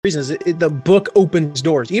reasons. The book opens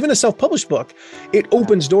doors. Even a self-published book, it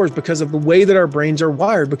opens doors because of the way that our brains are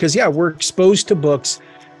wired. Because we're exposed to books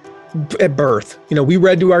at birth. We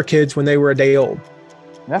read to our kids when they were a day old.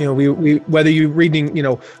 Yeah. We whether you're reading,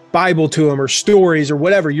 Bible to them or stories or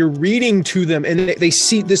whatever, you're reading to them and they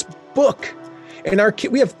see this book. And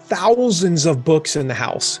we have thousands of books in the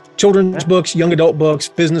house, children's books, young adult books,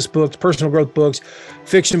 business books, personal growth books,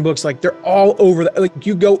 fiction books. Like they're all over. Like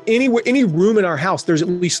you go anywhere, any room in our house, there's at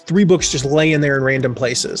least 3 books just laying there in random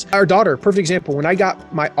places. Our daughter, perfect example, when I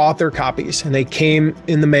got my author copies and they came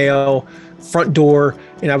in the mail, front door,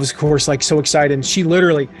 and I was of course like so excited. And she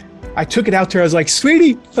literally, I took it out to her. I was like,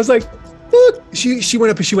 sweetie, I was like, look, she went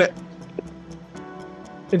up and she went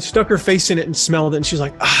and stuck her face in it and smelled it. And she's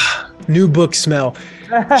like, new book smell.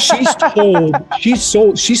 She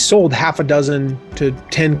sold half a dozen to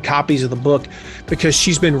 10 copies of the book because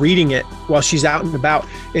she's been reading it while she's out and about.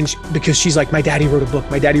 And because she's like, my daddy wrote a book.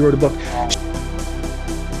 My daddy wrote a book.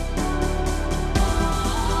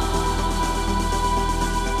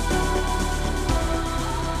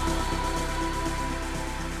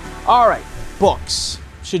 All right, books.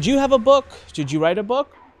 Should you have a book? Should you write a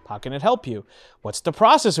book? How can it help you? What's the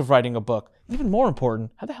process of writing a book? Even more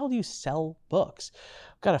important, how the hell do you sell books?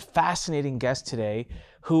 I've got a fascinating guest today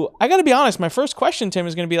who, I got to be honest, my first question to him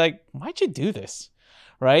is going to be like, why'd you do this?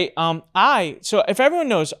 Right? So if everyone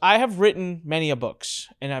knows, I have written many books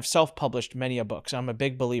and I've self-published many books. I'm a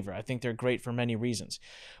big believer. I think they're great for many reasons.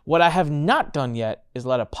 What I have not done yet is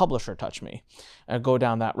let a publisher touch me and go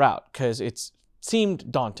down that route because it's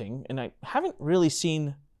seemed daunting and I haven't really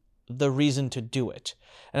seen the reason to do it.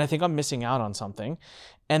 And I think I'm missing out on something.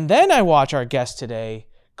 And then I watch our guest today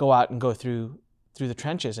go out and go through the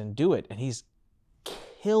trenches and do it. And he's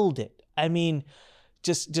killed it. I mean,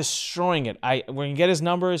 just destroying it. We're going to get his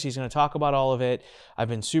numbers. He's going to talk about all of it. I've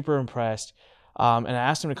been super impressed. And I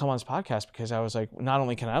asked him to come on this podcast because I was like, not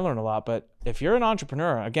only can I learn a lot, but if you're an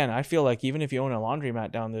entrepreneur, again, I feel like even if you own a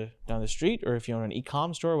laundromat down the street or if you own an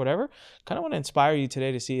e-com store or whatever, kind of want to inspire you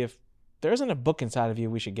today to see if there isn't a book inside of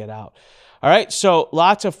you we should get out. All right, so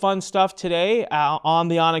lots of fun stuff today on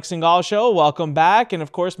the Onyx and Gall Show. Welcome back. And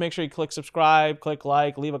of course, make sure you click subscribe, click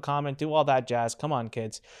like, leave a comment, do all that jazz. Come on,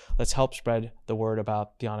 kids. Let's help spread the word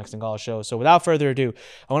about the Onyx and Gall Show. So without further ado,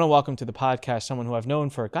 I want to welcome to the podcast someone who I've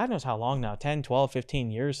known for God knows how long now, 10, 12,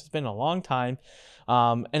 15 years. It's been a long time.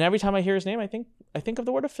 And every time I hear his name, I think of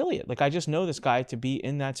the word affiliate. Like I just know this guy to be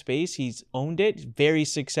in that space. He's owned it, very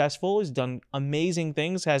successful. He's done amazing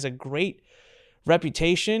things, has a great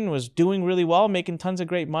reputation, was doing really well, making tons of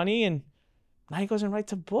great money. And now he goes and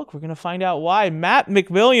writes a book. We're going to find out why. Matt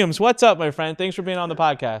McWilliams, what's up, my friend? Thanks for being on the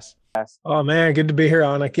podcast. Oh man, good to be here,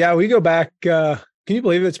 Onik. Yeah, we go back. Can you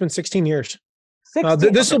believe it? It's been 16 years.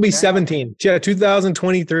 This will be 17. Yeah,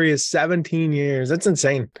 2023 is 17 years. That's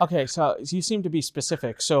insane. Okay, so you seem to be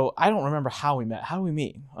specific. So I don't remember how we met. How did we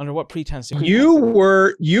meet? Under what pretense? This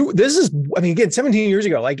is, I mean, again, 17 years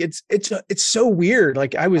ago. Like it's so weird.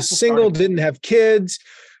 Like I was single, didn't have kids,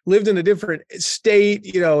 lived in a different state.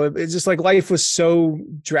 It's just like life was so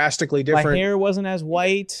drastically different. My hair wasn't as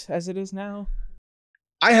white as it is now.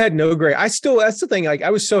 I had no gray. That's the thing. Like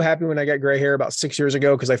I was so happy when I got gray hair about 6 years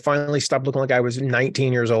ago because I finally stopped looking like I was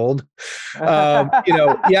 19 years old.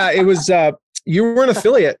 It was. You were an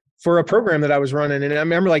affiliate for a program that I was running, and I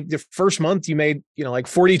remember like the first month you made like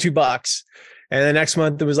 $42, and the next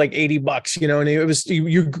month it was like $80. And it was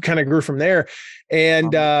you kind of grew from there,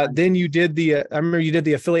 and then you did I remember you did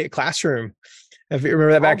the affiliate classroom. If you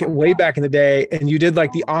remember that way back in the day, and you did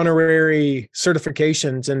like the honorary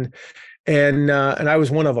certifications and I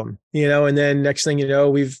was one of them, and then next thing you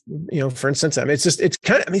know, we've, for instance, I mean, it's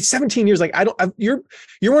kind of, 17 years, like you're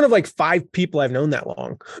one of like 5 people I've known that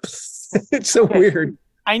long. It's so weird.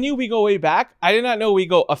 I knew we go way back. I did not know we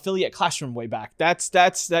go affiliate classroom way back. That's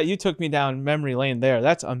that you took me down memory lane there.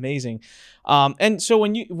 That's amazing. And so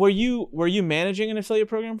when were you managing an affiliate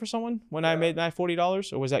program for someone when I made that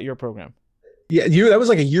 $40, or was that your program? Yeah, that was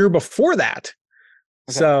like a year before that.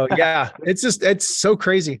 Okay. So yeah, it's so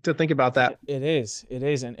crazy to think about that. It is.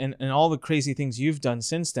 And all the crazy things you've done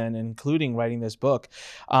since then, including writing this book.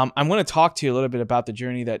 I'm going to talk to you a little bit about the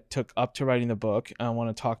journey that took up to writing the book. I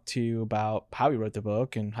want to talk to you about how you wrote the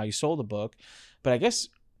book and how you sold the book. But I guess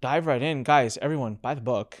dive right in. Guys, everyone, buy the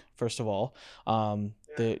book, first of all.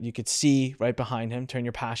 You could see right behind him, Turn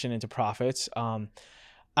Your Passion into Profits.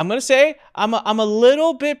 I'm going to say I'm a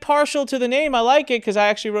little bit partial to the name. I like it because I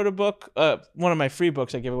actually wrote a book, one of my free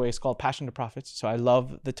books I give away is called Passion to Profits. So I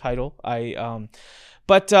love the title. What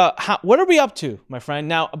are we up to, my friend?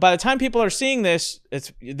 Now, by the time people are seeing this,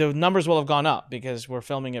 the numbers will have gone up because we're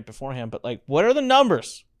filming it beforehand. But like, what are the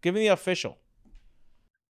numbers? Give me the official.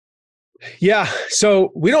 Yeah.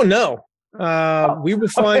 So we don't know. We will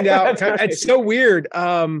find out. It's so weird.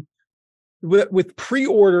 With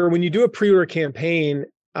pre-order, when you do a pre-order campaign,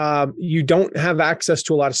 you don't have access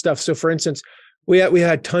to a lot of stuff. So for instance, we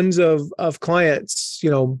had tons of clients,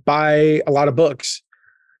 buy a lot of books.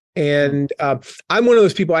 And I'm one of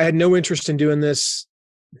those people, I had no interest in doing this.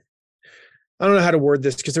 I don't know how to word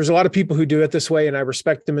this because there's a lot of people who do it this way and I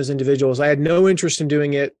respect them as individuals. I had no interest in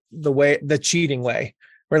doing it the cheating way,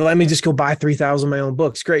 where let me just go buy 3,000 of my own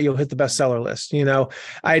books. Great. You'll hit the bestseller list.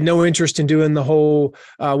 I had no interest in doing the whole,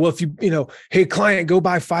 if hey client, go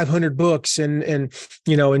buy 500 books and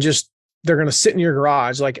just, they're going to sit in your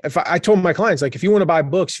garage. Like if I told my clients, like, if you want to buy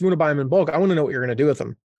books, if you want to buy them in bulk, I want to know what you're going to do with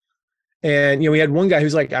them. And, we had one guy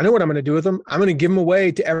who's like, I know what I'm going to do with them. I'm going to give them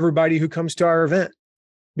away to everybody who comes to our event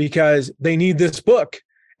because they need this book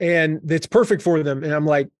and it's perfect for them. And I'm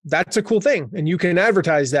like, that's a cool thing. And you can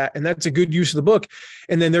advertise that. And that's a good use of the book.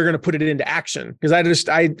 And then they're going to put it into action. Because I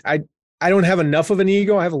don't have enough of an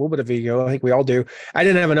ego. I have a little bit of ego. I think we all do. I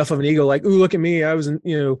didn't have enough of an ego. Like, ooh, look at me. I was in,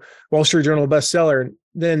 Wall Street Journal bestseller. And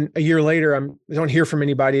then a year later, I don't hear from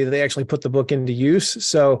anybody that they actually put the book into use.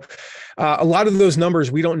 So a lot of those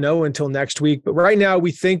numbers, we don't know until next week. But right now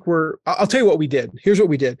we think I'll tell you what we did. Here's what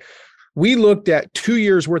we did. We looked at 2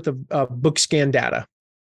 years worth of book scan data.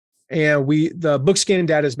 And the book scan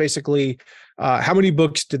data is basically how many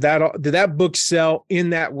books did that book sell in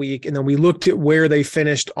that week? And then we looked at where they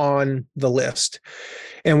finished on the list.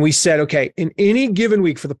 And we said, okay, in any given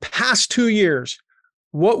week for the past 2 years,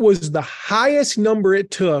 what was the highest number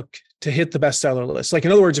it took to hit the bestseller list? Like,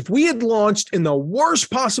 in other words, if we had launched in the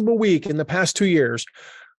worst possible week in the past 2 years,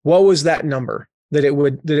 what was that number that it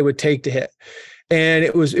would take to hit? And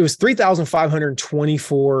it was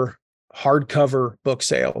 3,524 hardcover book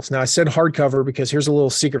sales. Now, I said hardcover because here's a little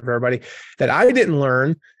secret for everybody that I didn't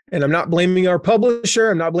learn, and I'm not blaming our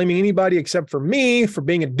publisher. I'm not blaming anybody except for me for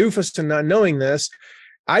being a doofus and not knowing this.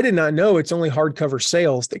 I did not know it's only hardcover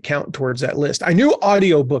sales that count towards that list. I knew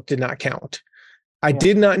audiobook did not count. I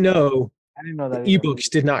did not know I didn't know that ebooks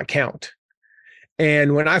did not count.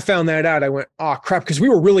 And when I found that out, I went, oh crap, because we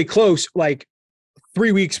were really close, like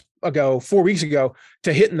 4 weeks ago,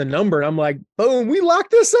 to hitting the number. And I'm like, boom, we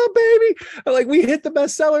locked this up, baby. Like, we hit the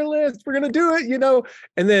bestseller list. We're going to do it,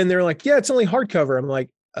 And then they're like, yeah, it's only hardcover. I'm like,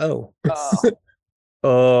 oh.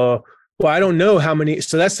 Well, I don't know how many.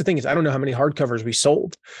 So that's the thing, is I don't know how many hardcovers we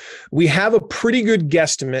sold. We have a pretty good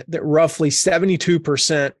guesstimate that roughly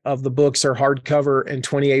 72% of the books are hardcover and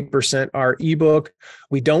 28% are ebook.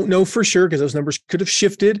 We don't know for sure because those numbers could have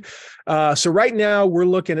shifted. So right now we're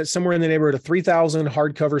looking at somewhere in the neighborhood of 3,000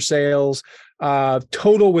 hardcover sales.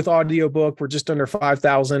 Total with audiobook, we're just under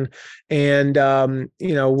 5,000. And,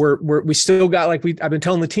 we still got, like, I've been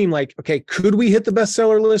telling the team, like, okay, could we hit the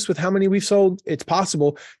bestseller list with how many we've sold? It's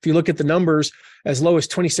possible. If you look at the numbers, as low as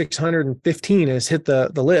 2,615 has hit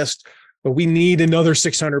the list, but we need another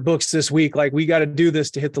 600 books this week. Like, we got to do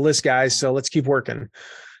this to hit the list, guys. So let's keep working.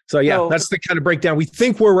 So yeah, that's the kind of breakdown. We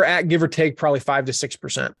think where we're at, give or take, probably 5 to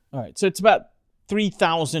 6%. All right. So it's about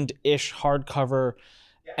 3,000-ish hardcover.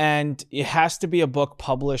 And it has to be a book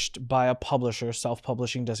published by a publisher.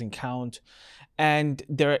 Self-publishing doesn't count. And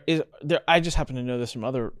I just happen to know this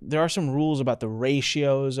from there are some rules about the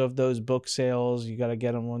ratios of those book sales. You got to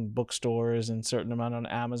get them on bookstores and certain amount on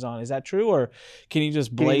Amazon. Is that true? Or can you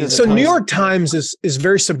just blaze? So New York Times is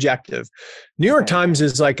very subjective. New York Times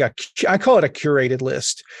is like I call it a curated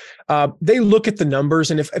list. They look at the numbers.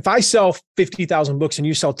 And if I sell 50,000 books and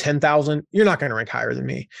you sell 10,000, you're not going to rank higher than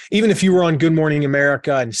me. Even if you were on Good Morning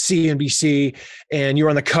America and CNBC and you were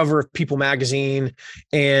on the cover of People magazine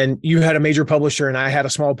and you had a major publisher and I had a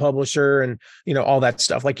small publisher and, all that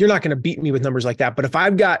stuff, like, you're not going to beat me with numbers like that. But if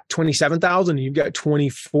I've got 27,000 and you've got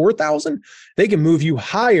 24,000, they can move you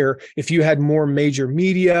higher if you had more major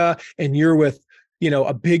media and you're with,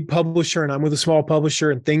 a big publisher and I'm with a small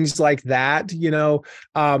publisher and things like that.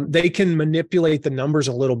 They can manipulate the numbers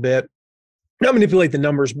a little bit. Not manipulate the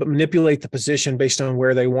numbers, but manipulate the position based on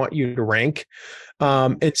where they want you to rank.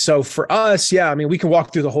 And so for us, we can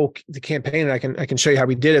walk through the campaign and I can show you how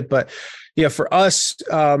we did it. But yeah, for us,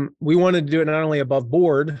 we wanted to do it not only above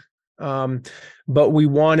board, but we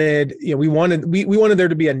wanted there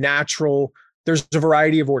to be a natural. There's a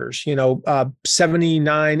variety of orders, 79,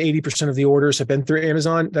 80% of the orders have been through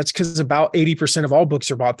Amazon. That's because about 80% of all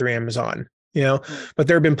books are bought through Amazon, but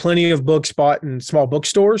there have been plenty of books bought in small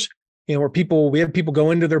bookstores, where we had people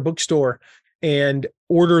go into their bookstore and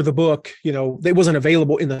order the book. It wasn't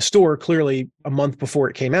available in the store clearly a month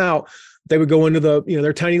before it came out. They would go into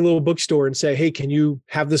their tiny little bookstore and say, hey, can you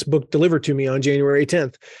have this book delivered to me on January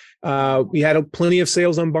 10th? We had plenty of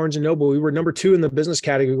sales on Barnes & Noble. We were number 2 in the business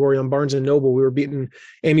category on Barnes & Noble. We were beating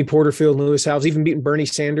Amy Porterfield and Lewis Howes, even beating Bernie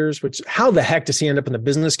Sanders, which how the heck does he end up in the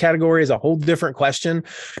business category is a whole different question.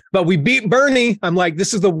 But we beat Bernie. I'm like,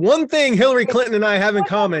 this is the one thing Hillary Clinton and I have in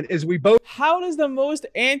common is we both. How does the most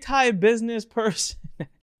anti-business person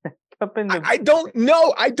I don't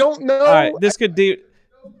know. All right,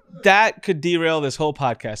 that could derail this whole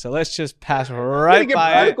podcast. So let's just pass right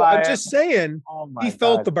by it. I'm just saying, he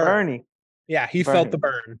felt the burn. Bernie. Yeah, he felt the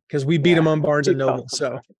burn because we beat him on Barnes and Noble.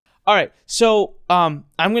 So, all right. So,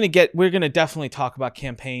 we're gonna definitely talk about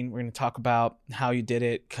campaign. We're gonna talk about how you did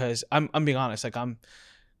it because I'm being honest. Like I'm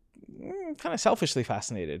kind of selfishly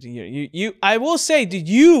fascinated. I will say, did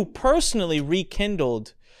you personally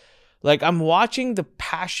rekindled? Like I'm watching the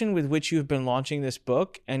passion with which you've been launching this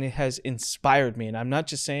book, and it has inspired me. And I'm not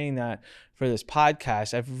just saying that for this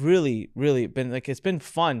podcast. I've really, really been like, it's been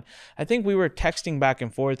fun. I think we were texting back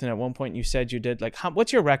and forth, and at one point you said you did like,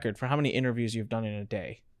 what's your record for how many interviews you've done in a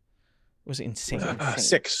day? It was insane.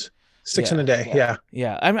 Six in a day. Yeah.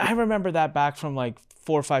 Yeah. I remember that back from like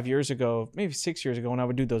 4 or 5 years ago, maybe 6 years ago, when I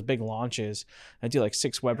would do those big launches. I do like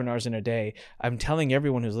 6 webinars in a day. I'm telling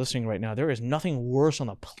everyone who's listening right now, there is nothing worse on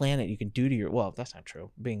the planet you can do to well, that's not true.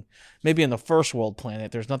 Maybe in the first world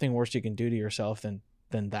planet, there's nothing worse you can do to yourself than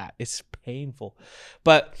that. It's painful.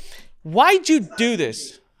 But why'd you do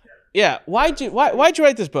this? Yeah. Why'd you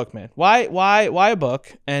write this book, man? Why a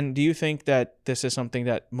book? And do you think that this is something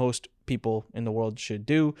that most people in the world should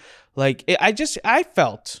do? Like I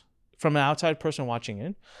felt from an outside person watching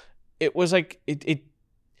it, it was like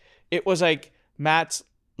it was like Matt's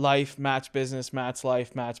life, Matt's business, Matt's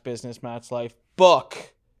life, Matt's business, Matt's life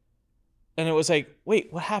book. And it was like,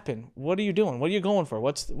 wait, what happened? What are you doing? What are you going for?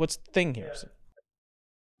 What's the thing here?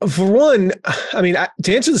 For one, I mean,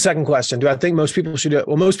 to answer the second question, do I think most people should do it?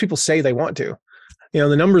 Well, most people say they want to.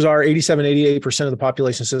 The numbers are 87, 88% of the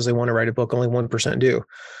population says they want to write a book. Only 1% do.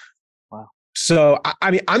 Wow. So, I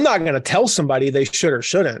mean, I'm not going to tell somebody they should or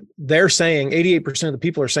shouldn't. They're saying 88% of the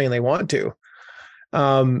people are saying they want to.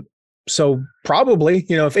 So probably,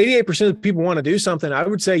 if 88% of the people want to do something, I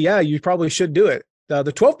would say, yeah, you probably should do it. The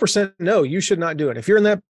 12%, no, you should not do it. If you're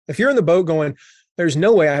in the boat going, there's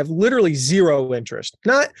no way, I have literally zero interest.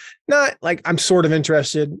 Not like I'm sort of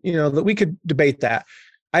interested, that we could debate that.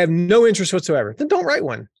 I have no interest whatsoever. Then don't write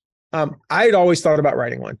one. I had always thought about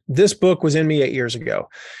writing one. This book was in me 8 years ago.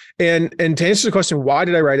 And to answer the question, why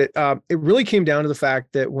did I write it? It really came down to the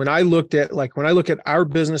fact that when I look at our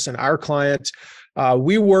business and our clients,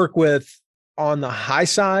 we work with, on the high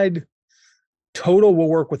side, total, we'll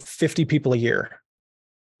work with 50 people a year,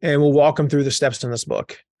 and we'll walk them through the steps in this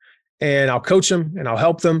book. And I'll coach them and I'll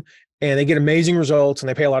help them, and they get amazing results and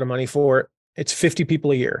they pay a lot of money for it. It's 50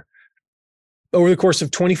 people a year. Over the course of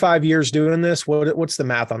 25 years doing this, what's the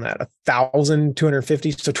math on that?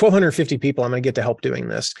 1,250. So 1,250 people I'm going to get to help doing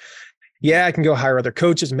this. Yeah, I can go hire other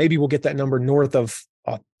coaches. Maybe we'll get that number north of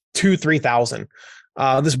 3,000.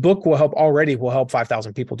 This book will help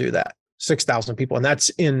 5,000 people do that, 6,000 people. And that's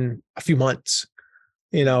in a few months,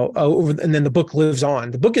 and then the book lives on.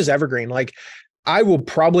 The book is evergreen. Like, I will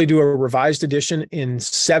probably do a revised edition in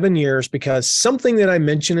 7 years because something that I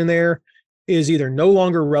mentioned in there is either no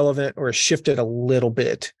longer relevant or has shifted a little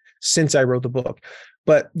bit since I wrote the book.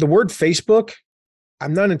 But the word Facebook,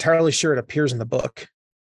 I'm not entirely sure it appears in the book.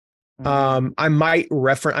 I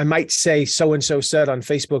might say so-and-so said on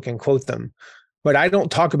Facebook and quote them, but I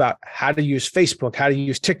don't talk about how to use Facebook, how to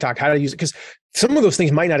use TikTok, how to use it, because some of those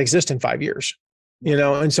things might not exist in 5 years.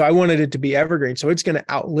 And so I wanted it to be evergreen. So it's going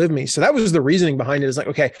to outlive me. So that was the reasoning behind it. Is like,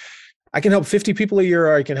 okay, I can help 50 people a year,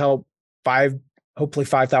 or I can help hopefully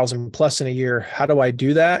 5,000 plus in a year. How do I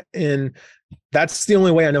do that? And that's the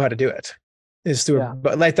only way I know how to do it, is through,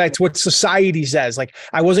 but like, that's what society says. Like,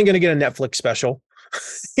 I wasn't going to get a Netflix special,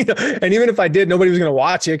 and even if I did, nobody was going to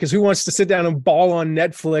watch it, because who wants to sit down and bawl on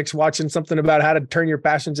Netflix watching something about how to turn your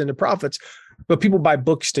passions into profits? But people buy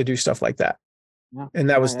books to do stuff like that. Yeah. And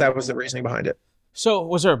that was the reasoning behind it. So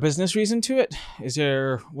was there a business reason to it? Was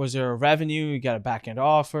there a revenue? You got a back end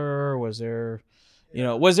offer? Was there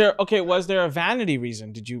a vanity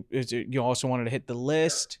reason? You also wanted to hit the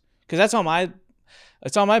list? Because that's on my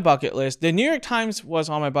bucket list. The New York Times was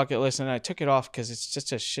on my bucket list, and I took it off because it's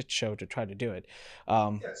just a shit show to try to do it.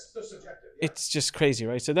 It's so subjective. Yeah. It's just crazy,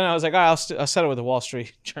 right? So then I was like, I'll settle with the Wall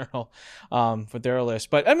Street Journal for their list.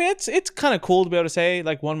 But I mean, it's kind of cool to be able to say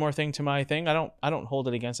like one more thing to my thing. I don't hold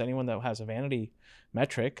it against anyone that has a vanity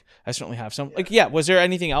metric. I certainly have some. Was there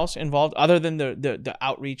anything else involved other than the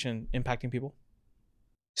outreach and impacting people?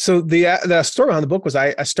 So the story behind the book was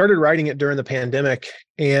I started writing it during the pandemic,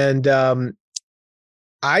 and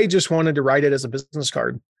I just wanted to write it as a business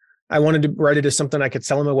card. I wanted to write it as something I could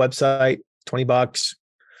sell on my website, $20,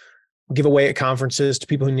 give away at conferences to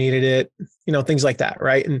people who needed it, things like that.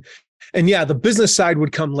 Right. And yeah, the business side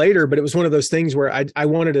would come later, but it was one of those things where I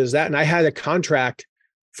wanted it as that. And I had a contract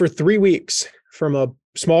for 3 weeks from a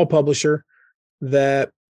small publisher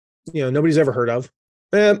that, nobody's ever heard of.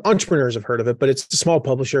 Entrepreneurs have heard of it, but it's a small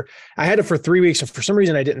publisher. I had it for 3 weeks, and for some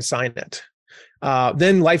reason I didn't sign it.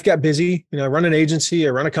 Then life got busy. I run an agency, I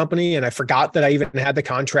run a company, and I forgot that I even had the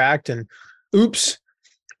contract, and oops.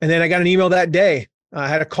 And then I got an email that day. I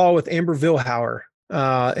had a call with Amber Vilhauer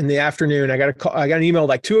in the afternoon. I got an email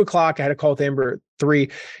like 2:00. I had a call with Amber at 3,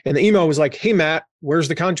 and the email was like, "Hey Matt, where's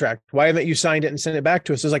the contract? Why haven't you signed it and sent it back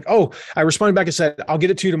to us?" It was like, "Oh," I responded back and said, "I'll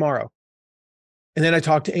get it to you tomorrow." And then I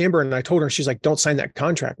talked to Amber and I told her, she's like, "Don't sign that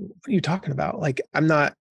contract." What are you talking about? Like, I'm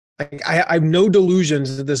not, I have no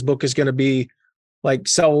delusions that this book is going to be like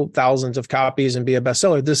sell thousands of copies and be a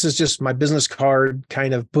bestseller. This is just my business card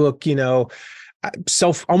kind of book,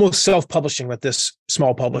 almost self-publishing with this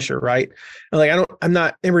small publisher. Right. And like,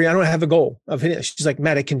 Amber, I don't have a goal of hitting it. She's like,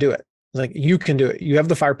 "Matt, I can do it." I was like, "You can do it. You have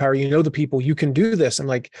the firepower. The people, you can do this." I'm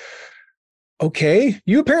like, "Okay,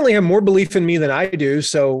 you apparently have more belief in me than I do,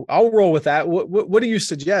 so I'll roll with that. What do you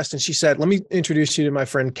suggest?" And she said, "Let me introduce you to my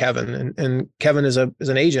friend Kevin." And Kevin is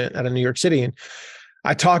an agent out of New York City. And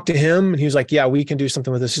I talked to him, and he was like, "Yeah, we can do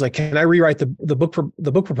something with this." He's like, "Can I rewrite the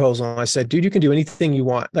book proposal?" And I said, "Dude, you can do anything you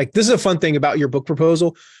want." Like, this is a fun thing about your book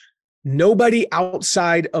proposal. Nobody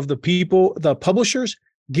outside of the publishers,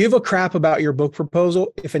 give a crap about your book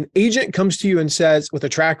proposal. If an agent comes to you and says, with a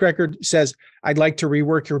track record, says, "I'd like to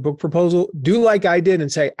rework your book proposal," do like I did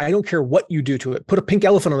and say, "I don't care what you do to it. Put a pink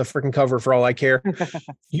elephant on the freaking cover for all I care.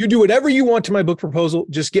 You do whatever you want to my book proposal.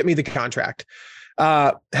 Just get me the contract."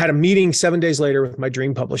 Had a meeting 7 days later with my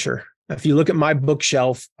dream publisher. If you look at my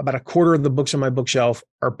bookshelf, about a quarter of the books on my bookshelf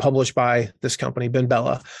are published by this company, Ben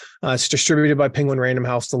Bella. It's distributed by Penguin Random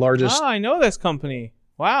House, the largest. Oh, I know this company.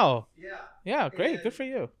 Wow. Yeah, great. Good for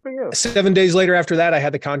you. 7 days later after that, I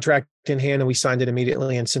had the contract in hand and we signed it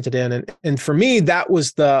immediately and sent it in. And for me, that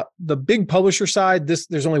was the big publisher side.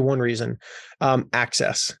 There's only one reason,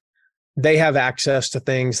 access. They have access to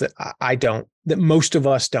things that I don't, that most of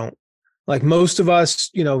us don't. Like most of us,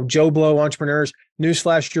 Joe Blow entrepreneurs,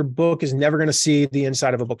 newsflash, your book is never going to see the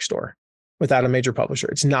inside of a bookstore without a major publisher.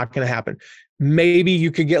 It's not going to happen. Maybe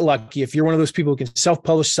you could get lucky if you're one of those people who can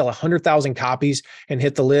self-publish, sell 100,000 copies and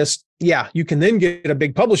hit the list. Yeah, you can then get a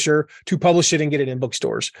big publisher to publish it and get it in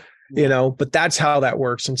bookstores, but that's how that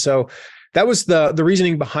works. And so that was the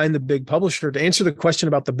reasoning behind the big publisher. To answer the question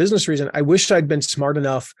about the business reason, I wish I'd been smart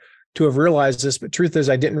enough to have realized this, but truth is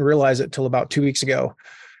I didn't realize it till about 2 weeks ago.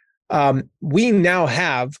 We now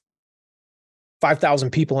have 5,000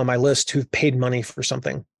 people on my list who've paid money for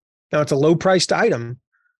something. Now it's a low priced item,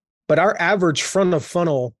 but our average front of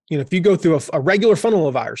funnel, if you go through a regular funnel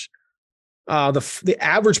of ours, the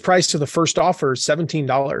average price of the first offer is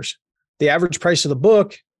 $17. The average price of the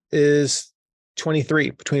book is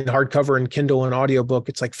 $23. Between hardcover and Kindle and audiobook,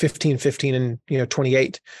 it's like $15 and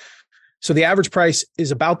 $28. So the average price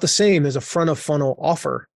is about the same as a front of funnel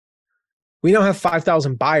offer. We now have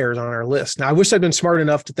 5,000 buyers on our list. Now, I wish I'd been smart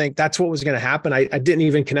enough to think that's what was going to happen. I didn't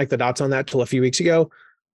even connect the dots on that till a few weeks ago,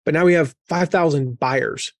 but now we have 5,000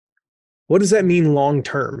 buyers. What does that mean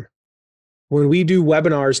long-term? When we do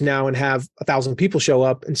webinars now and have 1,000 people show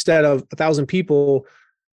up, instead of 1,000 people,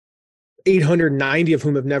 890 of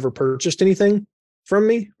whom have never purchased anything from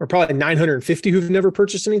me, or probably 950 who've never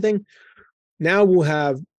purchased anything. Now we'll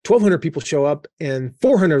have 1,200 people show up and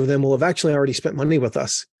 400 of them will have actually already spent money with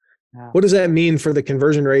us. Wow. What does that mean for the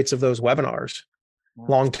conversion rates of those webinars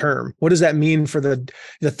long-term? What does that mean for the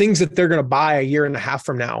things that they're going to buy a year and a half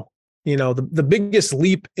from now? The biggest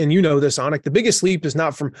leap, and this, Anik, the biggest leap is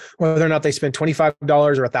not from whether or not they spend $25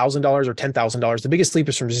 or $1,000 or $10,000. The biggest leap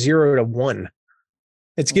is from 0 to 1.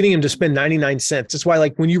 It's getting them to spend 99 cents. That's why,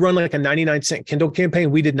 like, when you run like a 99-cent Kindle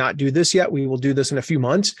campaign, we did not do this yet. We will do this in a few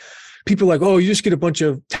months. People are like, "Oh, you just get a bunch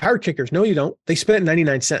of tire kickers." No, you don't. They spent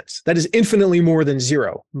 99 cents. That is infinitely more than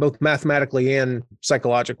 0, both mathematically and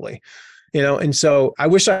psychologically, And so I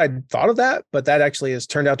wish I had thought of that, but that actually has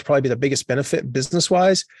turned out to probably be the biggest benefit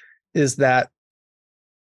business-wise, is that,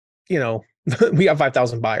 we got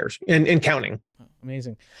 5,000 buyers and counting.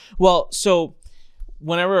 Amazing. Well, so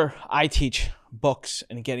whenever I teach books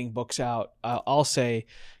and getting books out, I'll say,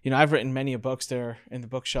 I've written many books there in the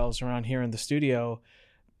bookshelves around here in the studio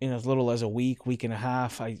in as little as a week and a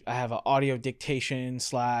half. I have an audio dictation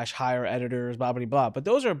 / hire editors, blah, blah, blah. But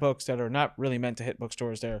those are books that are not really meant to hit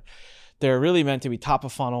bookstores. They're really meant to be top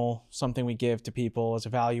of funnel, something we give to people as a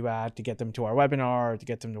value add to get them to our webinar or to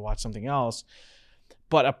get them to watch something else.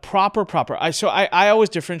 but a proper. I always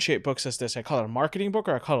differentiate books as this. I call it a marketing book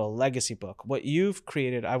or I call it a legacy book. What you've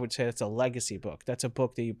created, I would say it's a legacy book. That's a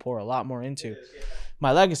book that you pour a lot more into.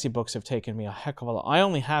 My legacy books have taken me a heck of a lot. I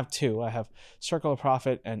only have two. I have Circle of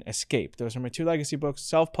Profit and Escape. Those are my two legacy books,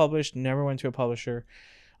 self-published, never went to a publisher.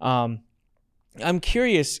 I'm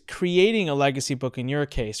curious, creating a legacy book in your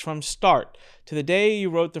case, from start to the day you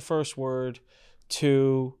wrote the first word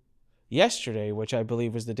to yesterday, which I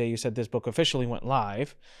believe was the day you said this book officially went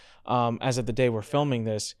live, as of the day we're filming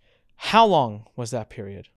this, how long was that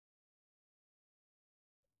period?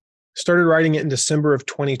 Started writing it in December of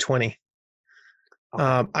 2020.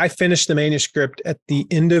 Okay. I finished the manuscript at the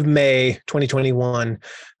end of May 2021.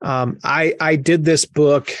 I did this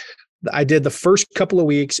book. I did the first couple of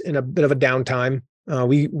weeks in a bit of a downtime.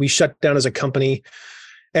 We shut down as a company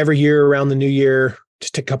every year around the new year,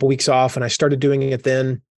 just took a couple of weeks off, and I started doing it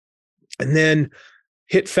then. And then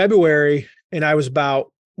hit February, and I was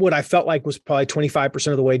about what I felt like was probably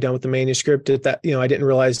 25% of the way done with the manuscript. At that, I didn't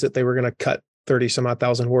realize that they were going to cut 30 some odd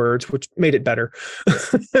thousand words, which made it better.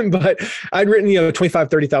 But I'd written, 25,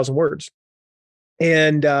 30,000 words.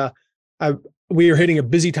 And we were hitting a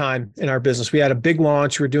busy time in our business. We had a big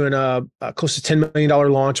launch. We were doing a close to $10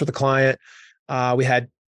 million launch with a client. We had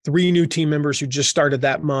 3 new team members who just started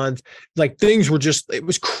that month. Like things were it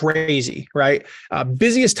was crazy, right?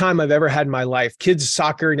 Busiest time I've ever had in my life. Kids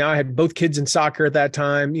soccer. Now I had both kids in soccer at that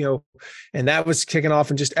time, and that was kicking off,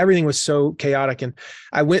 and just everything was so chaotic. And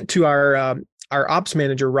I went to our ops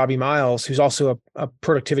manager, Robbie Miles, who's also a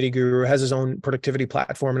productivity guru, has his own productivity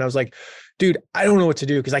platform. And I was like, dude, I don't know what to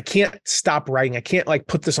do because I can't stop writing. I can't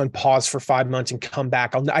put this on pause for 5 months and come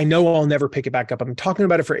back. I know I'll never pick it back up. I've been talking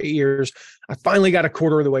about it for 8 years. I finally got a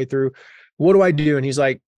quarter of the way through. What do I do? And he's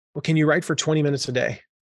like, well, can you write for 20 minutes a day?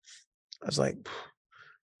 I was like,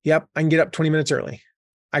 yep, I can get up 20 minutes early.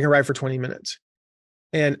 I can write for 20 minutes.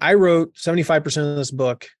 And I wrote 75% of this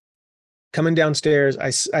book. Coming downstairs,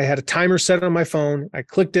 I had a timer set on my phone. I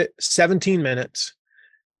clicked it, 17 minutes.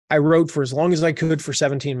 I wrote for as long as I could for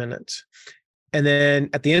 17 minutes. And then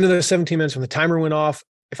at the end of the 17 minutes, when the timer went off,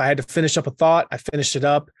 if I had to finish up a thought, I finished it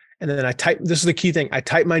up. And then I typed, this is the key thing, I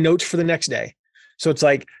typed my notes for the next day. So it's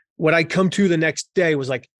like, what I come to the next day was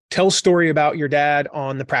like, tell a story about your dad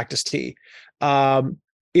on the practice tee.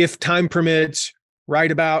 If time permits,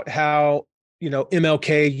 write about how,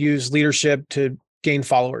 MLK used leadership to gain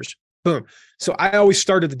followers. Boom. So I always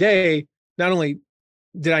started the day, not only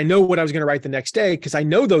did I know what I was going to write the next day, because I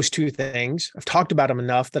know those two things, I've talked about them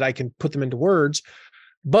enough that I can put them into words,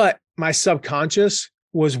 but my subconscious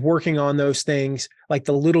was working on those things, like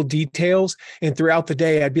the little details. And throughout the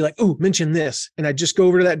day, I'd be like, oh, mention this. And I'd just go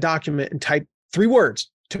over to that document and type 3 words.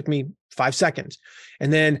 It took me 5 seconds.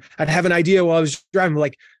 And then I'd have an idea while I was driving,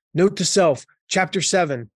 like note to self, chapter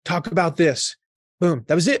 7, talk about this. Boom.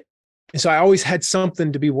 That was it. And so I always had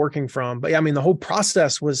something to be working from. But yeah, the whole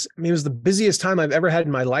process was, it was the busiest time I've ever had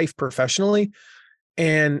in my life professionally.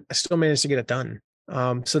 And I still managed to get it done.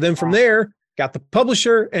 So then from there, got the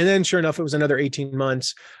publisher. And then sure enough, it was another 18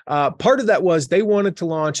 months. Part of that was they wanted to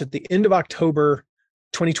launch at the end of October,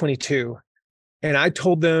 2022. And I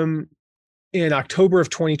told them in October of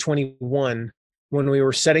 2021, when we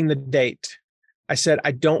were setting the date, I said,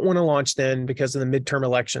 I don't want to launch then because of the midterm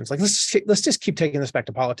elections. Like, let's just keep taking this back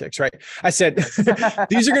to politics, right? I said,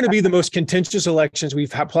 these are going to be the most contentious elections we've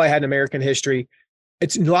probably had in American history.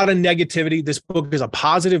 It's a lot of negativity. This book is a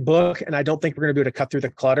positive book, and I don't think we're going to be able to cut through the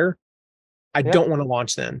clutter. I don't want to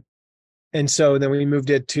launch then. And so then we moved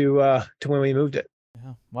it to when we moved it.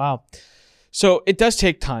 Yeah. Wow. So it does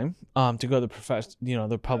take time to go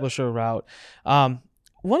the publisher route.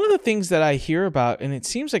 One of the things that I hear about, and it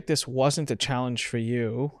seems like this wasn't a challenge for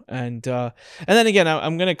you, and then again,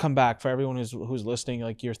 I'm going to come back for everyone who's listening.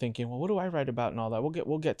 Like you're thinking, well, what do I write about and all that?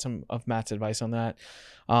 We'll get some of Matt's advice on that,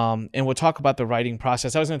 and we'll talk about the writing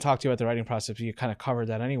process. I was going to talk to you about the writing process, but you kind of covered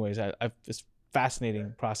that anyways. It's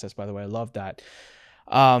fascinating process, by the way. I love that.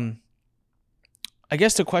 I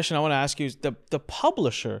guess the question I want to ask you is the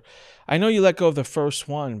publisher. I know you let go of the first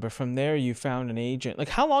one, but from there you found an agent. Like,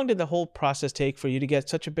 how long did the whole process take for you to get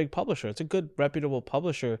such a big publisher? It's a good, reputable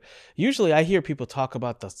publisher. Usually I hear people talk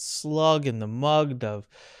about the slug and the mug of,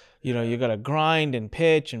 you got to grind and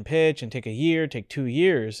pitch and take a year, take 2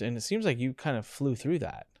 years. And it seems like you kind of flew through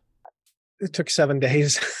that. It took 7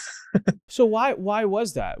 days. So why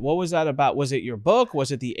was that? What was that about? Was it your book?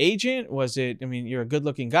 Was it the agent? Was it, you're a good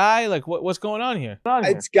looking guy. Like what's going on here?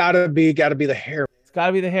 It's gotta be the hair. It's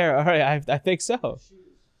gotta be the hair. All right. I think so.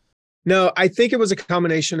 No, I think it was a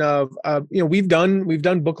combination of, we've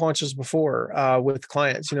done book launches before with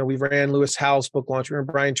clients. We ran Lewis Howes' book launch. We ran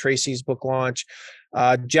Brian Tracy's book launch.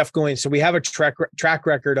 Jeff going, so we have a track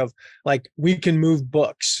record of like, we can move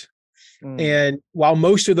books. And while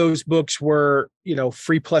most of those books were,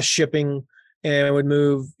 free plus shipping and would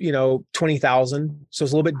move, 20,000. So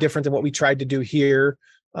it's a little bit different than what we tried to do here,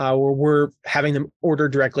 where we're having them order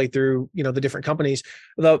directly through, the different companies.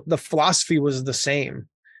 The philosophy was the same.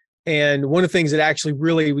 And one of the things that actually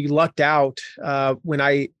really we lucked out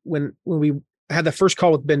when we had the first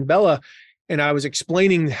call with Ben Bella, and I was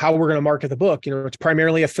explaining how we're going to market the book. It's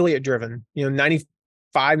primarily affiliate driven. 96%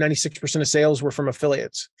 of sales were from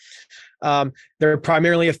affiliates. They're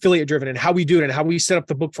primarily affiliate driven, and how we do it and how we set up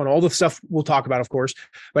the book fund, all the stuff we'll talk about, of course,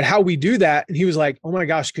 but how we do that. And he was like, oh my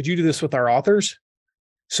gosh, could you do this with our authors?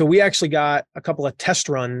 So we actually got a couple of test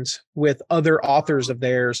runs with other authors of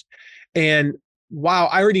theirs. And wow,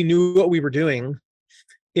 I already knew what we were doing.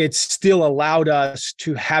 It still allowed us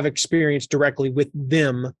to have experience directly with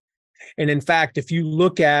them. And in fact, if you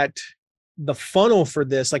look at the funnel for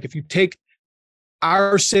this, like if you take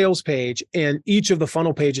our sales page and each of the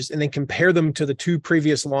funnel pages and then compare them to the two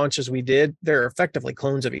previous launches we did, they're effectively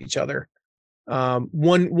clones of each other.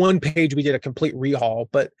 One page we did a complete rehaul,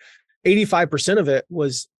 but 85% of it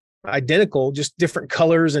was identical, just different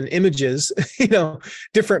colors and images,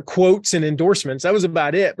 different quotes and endorsements. That was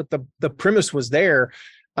about it. But the premise was there.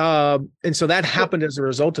 And so that happened as a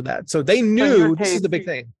result of that. So they knew this is the big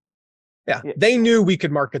thing. Yeah. They knew we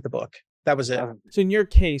could market the book. That was it. So in your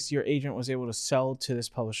case, your agent was able to sell to this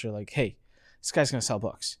publisher like, hey, this guy's going to sell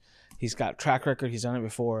books. He's got track record. He's done it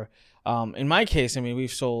before. In my case,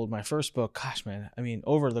 we've sold my first book. Gosh, man.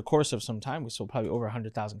 Over the course of some time, we sold probably over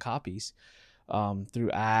 100,000 copies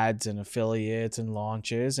through ads and affiliates and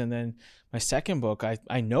launches. And then my second book,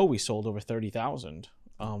 I know we sold over 30,000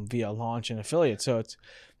 via launch and affiliate. So it's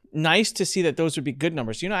nice to see that those would be good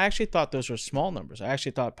numbers. I actually thought those were small numbers. I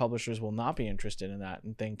actually thought publishers will not be interested in that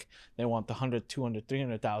and think they want the 100, 200,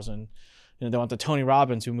 300,000. They want the Tony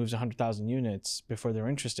Robbins who moves 100,000 units before they're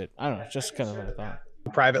interested. I don't know, just kind of what I thought.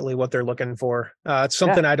 Privately, what they're looking for. It's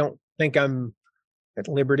something I don't think I'm at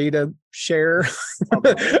liberty to share.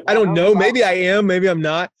 I don't know. Maybe I am, maybe I'm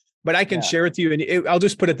not, but I can share with you. And I'll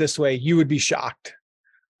just put it this way. You would be shocked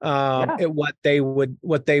at what they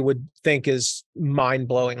would think is mind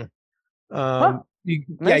blowing. You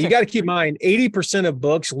got to keep in mind, 80% of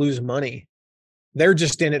books lose money. They're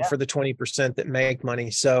just in it for the 20% that make money.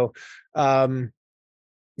 So,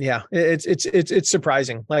 it's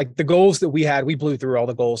surprising. Like the goals that we had, we blew through all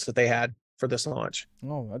the goals that they had for this launch.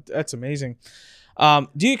 Oh, that's amazing.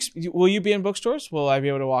 Will you be in bookstores? Will I be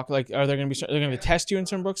able to walk? Like, are they going to test you in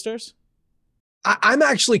some bookstores? I'm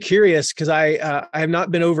actually curious because I have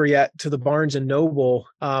not been over yet to the Barnes and Noble.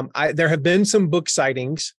 There have been some book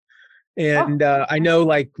sightings, and I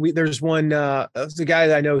know there's one. The guy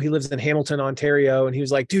that I know, he lives in Hamilton, Ontario, and he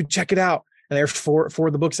was like, "Dude, check it out." And there's four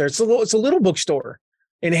of the books there. It's a little bookstore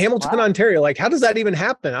in Hamilton, Ontario. Like, how does that even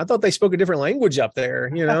happen? I thought they spoke a different language up there.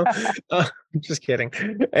 Just kidding.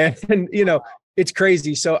 And it's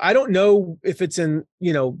crazy. So I don't know if it's in,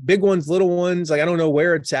 big ones, little ones. Like, I don't know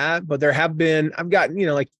where it's at, but I've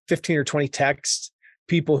gotten, 15 or 20 texts,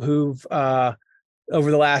 people who've, over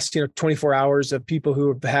the last, 24 hours of people who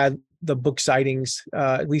have had the book sightings,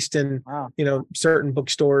 at least in, certain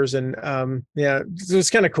bookstores. And, so it's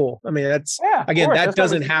kind of cool. That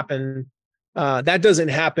doesn't happen. That doesn't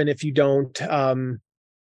happen if you don't,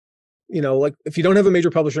 if you don't have a major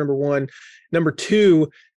publisher, number one. Number two,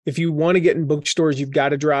 if you want to get in bookstores, you've got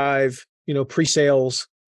to drive, pre-sales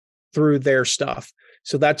through their stuff.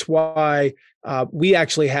 So that's why we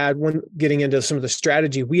actually had getting into some of the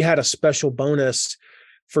strategy, we had a special bonus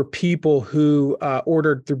for people who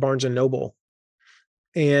ordered through Barnes and Noble.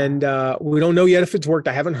 And we don't know yet if it's worked.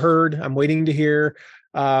 I haven't heard. I'm waiting to hear.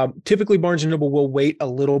 Typically Barnes and Noble will wait a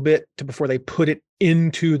little bit before they put it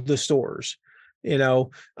into the stores,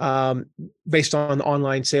 based on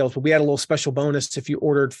online sales. But we had a little special bonus if you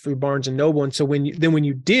ordered through Barnes and Noble. And so when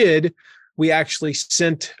you did, we actually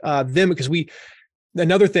sent them, because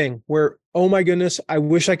another thing where, oh my goodness, I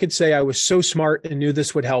wish I could say I was so smart and knew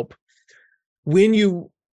this would help. And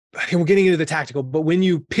we're getting into the tactical, but when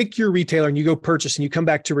you pick your retailer and you go purchase and you come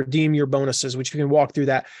back to redeem your bonuses, which you can walk through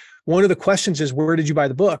that, one of the questions is, where did you buy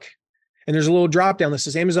the book? And there's a little drop down that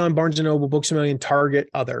says Amazon, Barnes and Noble, Books A Million, Target,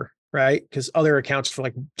 other, right? Because other accounts for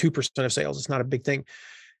like 2% of sales. It's not a big thing.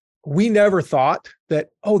 We never thought that,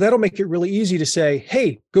 that'll make it really easy to say,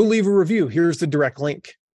 hey, go leave a review. Here's the direct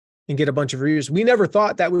link and get a bunch of reviews. We never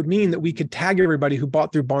thought that would mean that we could tag everybody who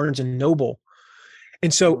bought through Barnes and Noble.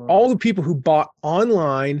 And so all the people who bought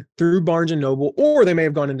online through Barnes and Noble, or they may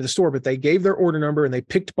have gone into the store, but they gave their order number and they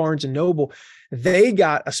picked Barnes and Noble, they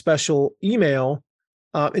got a special email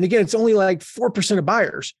And again, it's only like 4% of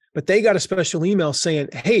buyers, but they got a special email saying,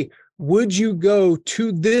 hey, would you go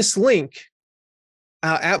to this link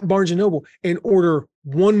at Barnes & Noble and order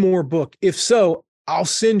one more book? If so, I'll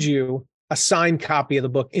send you a signed copy of the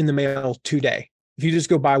book in the mail today. If you just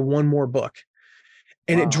go buy one more book.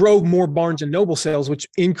 And It drove more Barnes & Noble sales, which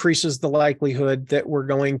increases the likelihood that we're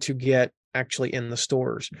going to get actually in the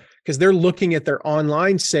stores, because they're looking at their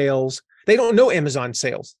online sales. They don't know Amazon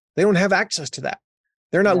sales. They don't have access to that.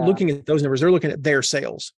 They're not looking at those numbers. They're looking at their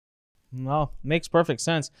sales. No, makes perfect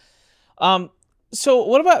sense. So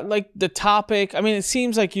what about like the topic? I mean, it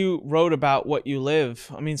seems like you wrote about what you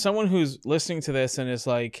live. I mean, someone who's listening to this and is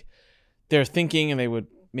like, they're thinking and they would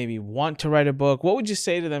maybe want to write a book. What would you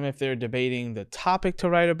say to them if they're debating the topic to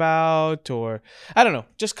write about, or I don't know,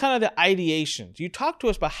 just kind of the ideation? You talked to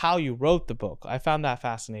us about how you wrote the book. I found that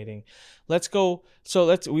fascinating. Let's go.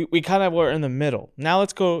 So we kind of were in the middle. Now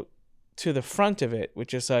let's go to the front of it,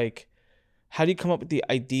 which is like, how do you come up with the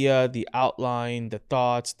idea, the outline, the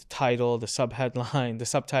thoughts, the title, the subheadline, the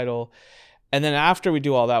subtitle? And then after we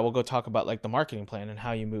do all that, we'll go talk about like the marketing plan and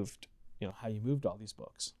how you moved all these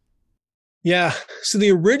books. Yeah. So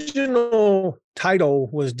the original title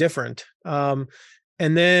was different. And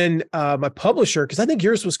then my publisher, because I think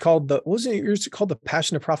yours was called The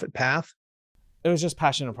Passion to Profit Path? It was just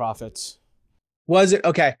Passion to Profits. Was it?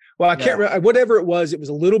 Okay. Well, I can't remember. Whatever it was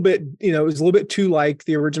a little bit, it was a little bit too like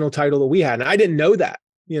the original title that we had. And I didn't know that,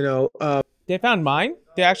 They found mine?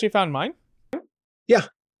 They actually found mine? Yeah.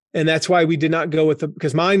 And that's why we did not go with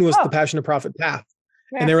because mine was The Passion to Profit Path.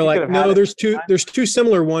 And they were like, no, there's two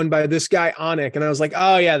similar, one by this guy, Onik. And I was like,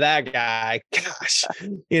 oh yeah, that guy. Gosh,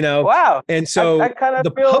 Wow. And so I kind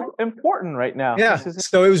of feel important right now. Yeah.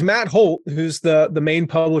 So it was Matt Holt, who's the main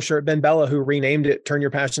publisher at Ben Bella, who renamed it Turn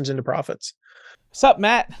Your Passions into Profits. What's up,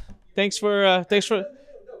 Matt? Thanks for.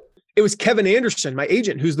 It was Kevin Anderson, my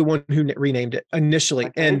agent, who's the one who renamed it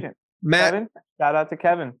initially. Matt, Kevin, shout out to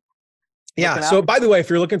Kevin. Yeah. So by the way, if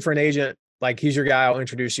you're looking for an agent, like he's your guy, I'll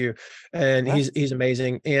introduce you. And he's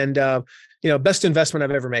amazing. And, best investment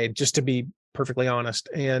I've ever made, just to be perfectly honest.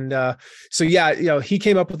 And he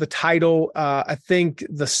came up with the title. I think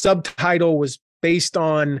the subtitle was based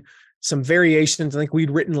on some variations. I think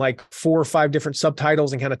we'd written like 4 or 5 different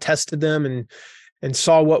subtitles and kind of tested them and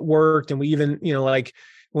saw what worked. And we even, like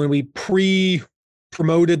when we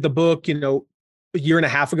promoted the book, a year and a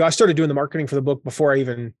half ago, I started doing the marketing for the book before I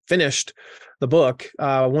even finished the book.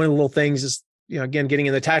 One of the little things is, again, getting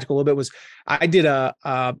in the tactical a little bit, was I did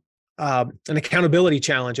an accountability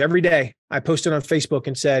challenge every day. I posted on Facebook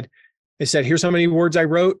and said, here's how many words I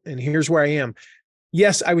wrote and here's where I am.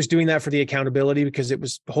 Yes, I was doing that for the accountability because it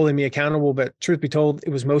was holding me accountable, but truth be told, it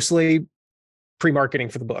was mostly pre-marketing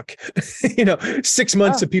for the book. 6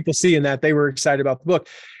 months of people seeing that, they were excited about the book.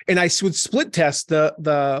 And I would split test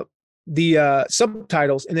the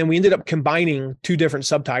subtitles, and then we ended up combining 2 different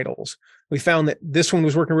subtitles. We found that this one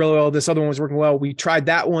was working really well, this other one was working well. We tried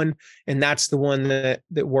that one, and that's the one that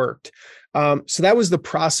worked. So that was the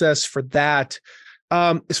process for that.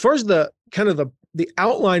 As far as the kind of the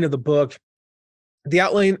outline of the book,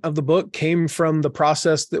 came from the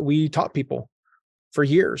process that we taught people for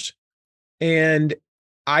years. And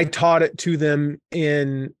I taught it to them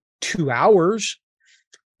in 2 hours.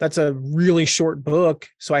 That's a really short book,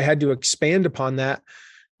 so I had to expand upon that.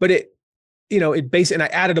 But and I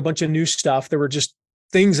added a bunch of new stuff. There were just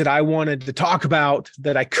things that I wanted to talk about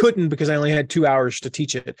that I couldn't because I only had 2 hours to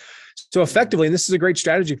teach it. So effectively, and this is a great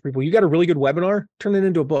strategy for people, you got a really good webinar, turn it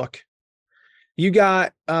into a book. You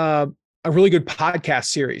got a really good podcast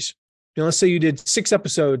series. Let's say you did 6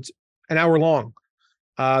 episodes, an hour long.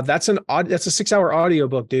 That's a 6-hour audio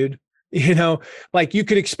book, dude. Like you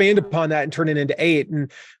could expand upon that and turn it into 8.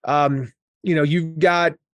 And, you've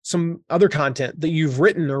got some other content that you've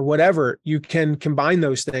written or whatever, you can combine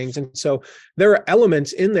those things. And so there are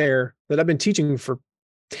elements in there that I've been teaching for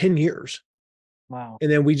 10 years. Wow.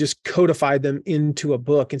 And then we just codified them into a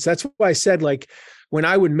book. And so that's why I said, like, when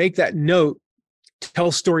I would make that note, tell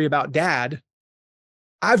a story about dad,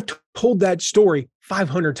 I've told that story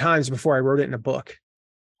 500 times before I wrote it in a book.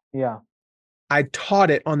 Yeah. I taught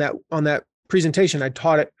it on that presentation. I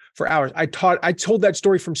taught it for hours. I told that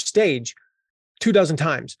story from stage 24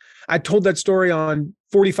 times. I told that story on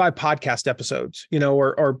 45 podcast episodes,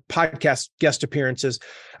 or podcast guest appearances.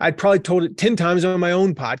 I'd probably told it 10 times on my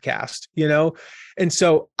own podcast, And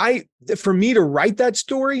so for me to write that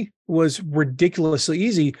story was ridiculously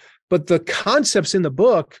easy, but the concepts in the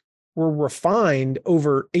book were refined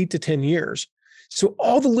over 8 to 10 years. So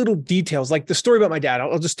all the little details, like the story about my dad,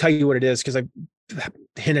 I'll just tell you what it is because I've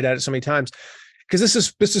hinted at it so many times. because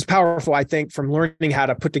this is powerful, I think, from learning how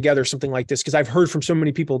to put together something like this, because I've heard from so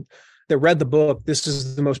many people that read the book, this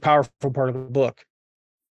is the most powerful part of the book.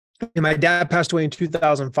 And my dad passed away in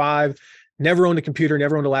 2005, never owned a computer,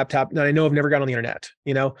 never owned a laptop. And I know I've never got on the internet,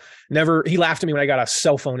 never. He laughed at me when I got a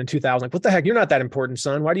cell phone in 2000. Like, what the heck? You're not that important,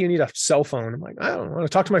 son. Why do you need a cell phone? I'm like, I don't want to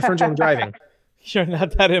talk to my friends while I'm driving. You're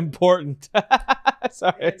not that important.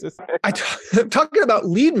 Sorry. I'm talking about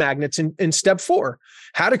lead magnets in step 4,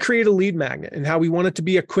 how to create a lead magnet and how we want it to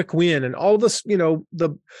be a quick win and all this,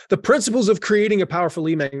 the principles of creating a powerful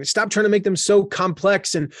lead magnet. Stop trying to make them so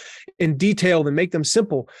complex and detailed and make them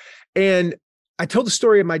simple. And I told the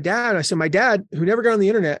story of my dad. I said, my dad, who never got on the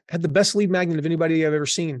internet, had the best lead magnet of anybody I've ever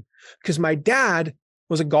seen, because my dad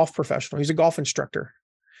was a golf professional. He's a golf instructor.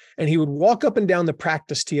 And he would walk up and down the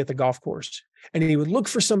practice tee at the golf course. And he would look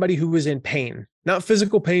for somebody who was in pain, not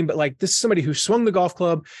physical pain, but like, this is somebody who swung the golf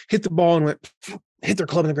club, hit the ball and hit their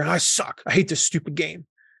club in the ground. I suck. I hate this stupid game.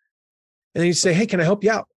 And then he'd say, hey, can I help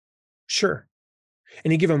you out? Sure.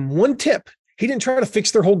 And he'd give him one tip. He didn't try to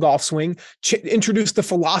fix their whole golf swing, introduce the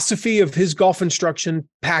philosophy of his golf instruction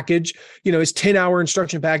package, his 10-hour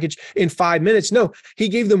instruction package in 5 minutes. No, he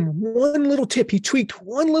gave them one little tip. He tweaked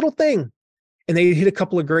one little thing. And they hit a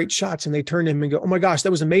couple of great shots, and they turned to him and go, oh my gosh,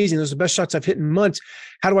 that was amazing. Those are the best shots I've hit in months.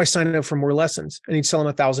 How do I sign up for more lessons? And he'd sell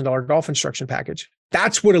them $1,000 golf instruction package.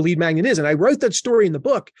 That's what a lead magnet is. And I wrote that story in the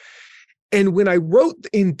book. And when I wrote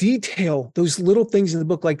in detail, those little things in the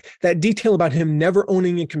book, like that detail about him never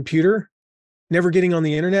owning a computer, never getting on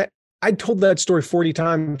the internet, I told that story 40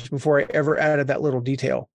 times before I ever added that little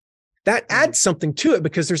detail. That adds something to it,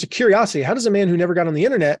 because there's a curiosity. How does a man who never got on the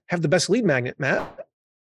internet have the best lead magnet, Matt?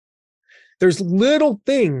 There's little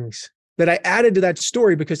things that I added to that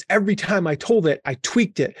story, because every time I told it, I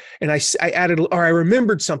tweaked it and I added, or I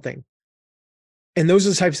remembered something. And those are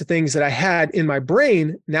the types of things that I had in my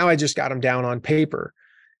brain. Now I just got them down on paper.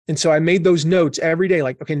 And so I made those notes every day,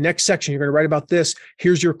 like, okay, next section, you're going to write about this.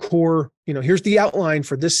 Here's your core, here's the outline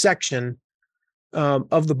for this section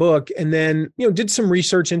of the book. And then, did some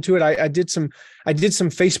research into it. I did some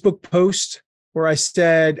Facebook posts where I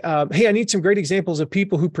said, hey, I need some great examples of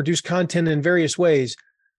people who produce content in various ways.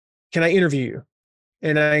 Can I interview you?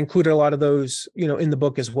 And I included a lot of those, in the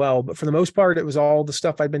book as well. But for the most part, it was all the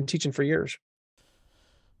stuff I'd been teaching for years.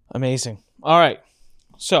 Amazing. All right.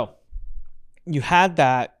 So you had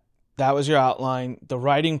that was your outline, the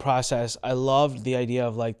writing process. I loved the idea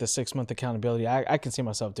of like the 6-month accountability. I can see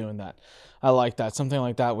myself doing that. I like that. Something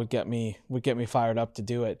like that would get me fired up to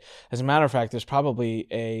do it. As a matter of fact, there's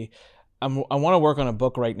probably I want to work on a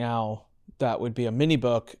book right now that would be a mini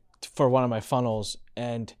book for one of my funnels.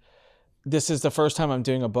 And this is the first time I'm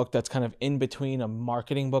doing a book that's kind of in between a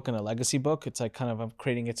marketing book and a legacy book. It's like kind of I'm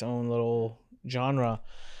creating its own little genre,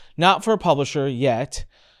 not for a publisher yet.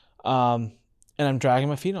 And I'm dragging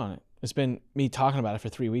my feet on it. It's been me talking about it for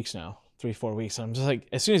 3 weeks now, 4 weeks. And I'm just like,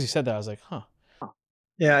 as soon as you said that, I was like, huh.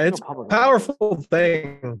 Yeah, it's a powerful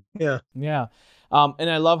thing. Yeah. Yeah. And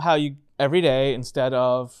I love how you, every day, instead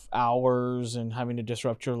of hours and having to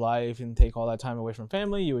disrupt your life and take all that time away from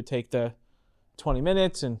family, you would take the 20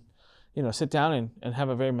 minutes and, sit down and have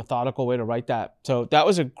a very methodical way to write that. So that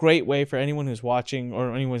was a great way for anyone who's watching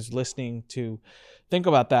or anyone who's listening to think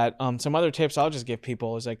about that. Some other tips I'll just give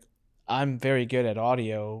people is like, I'm very good at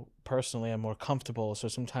audio. Personally, I'm more comfortable. So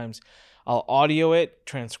sometimes I'll audio it,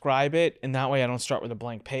 transcribe it, and that way I don't start with a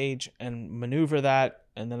blank page and maneuver that,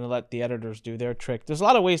 and then I let the editors do their trick. There's a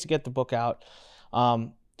lot of ways to get the book out.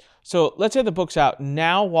 So let's say the book's out.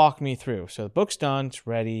 Now walk me through. So the book's done. It's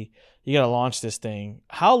ready. You got to launch this thing.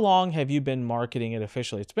 How long have you been marketing it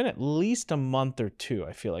officially? It's been at least a month or two,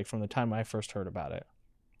 I feel like, from the time I first heard about it.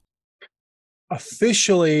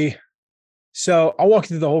 Officially, so I'll walk you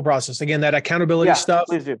through the whole process. Again, that accountability stuff,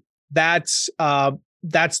 please do. That's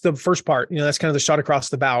the first part. That's kind of the shot across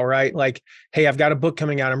the bow, right? Like, hey, I've got a book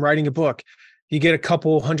coming out. I'm writing a book. You get a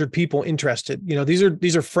couple hundred people interested.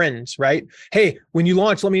 These are friends, right? Hey, when you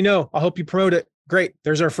launch, let me know. I'll help you promote it. Great.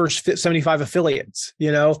 There's our first 75 affiliates.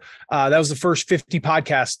 That was the first 50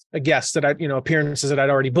 podcast guests that appearances that I'd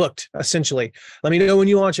already booked, essentially. Let me know when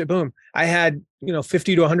you launch it. Boom. I had,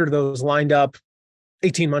 50 to 100 of those lined up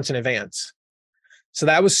 18 months in advance. So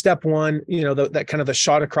that was step one, that kind of the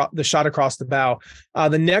shot across the bow.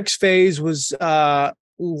 The next phase was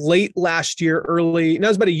late last year, early, and that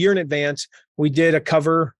was about a year in advance. We did a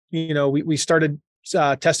cover, we started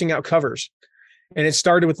testing out covers, and it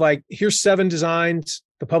started with like, here's 7 designs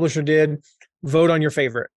the publisher did, vote on your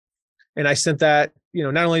favorite. And I sent that,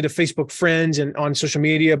 not only to Facebook friends and on social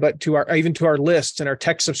media, but to our list and our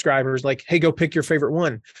tech subscribers, like, hey, go pick your favorite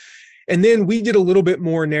one. And then we did a little bit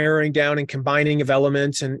more narrowing down and combining of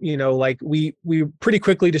elements. And, like we pretty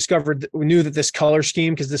quickly discovered that we knew that this color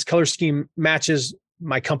scheme, because this color scheme matches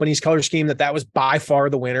my company's color scheme, that was by far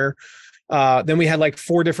the winner. Then we had like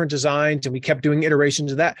 4 different designs, and we kept doing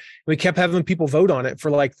iterations of that. We kept having people vote on it for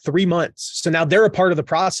like 3 months. So now they're a part of the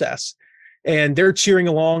process and they're cheering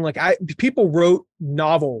along. Like people wrote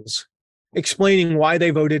novels explaining why they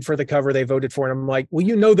voted for the cover they voted for. And I'm like,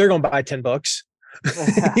 well, they're going to buy 10 books,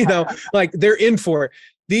 like they're in for it.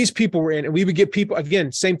 These people were in, and we would get people,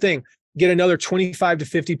 again, same thing, get another 25 to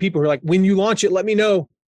 50 people who are like, when you launch it, let me know.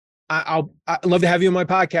 I'd love to have you on my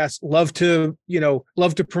podcast. Love to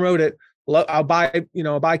promote it. I'll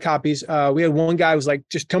buy copies. We had one guy who was like,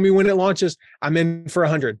 just tell me when it launches. I'm in for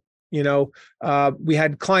 100. We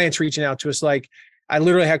had clients reaching out to us. Like I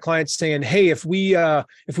literally had clients saying, hey, if we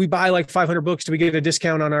buy like 500 books, do we get a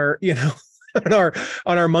discount on our, on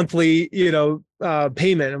our monthly,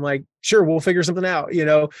 payment? I'm like, sure, we'll figure something out,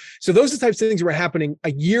 So those are the types of things that were happening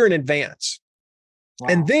a year in advance. Wow.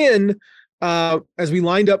 And then, as we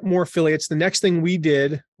lined up more affiliates, the next thing we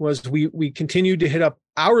did was we continued to hit up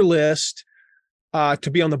our list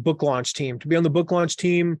to be on the book launch team. To be on the book launch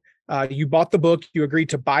team, you bought the book, you agreed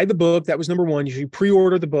to buy the book. That was number 1. You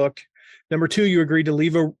pre-order the book. Number 2, you agreed to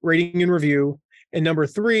leave a rating and review. And number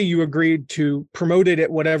 3, you agreed to promote it at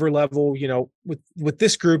whatever level, with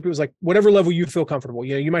this group, it was like whatever level you feel comfortable.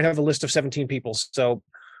 You might have a list of 17 people, so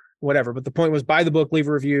whatever. But the point was buy the book, leave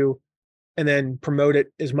a review, and then promote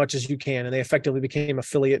it as much as you can. And they effectively became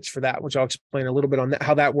affiliates for that, which I'll explain a little bit on that,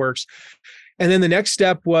 how that works. And then the next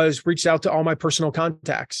step was reach out to all my personal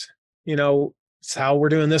contacts. It's how we're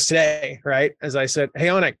doing this today, right? As I said, hey,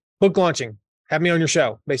 Onik, book launching, have me on your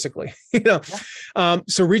show, basically.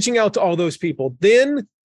 So reaching out to all those people. Then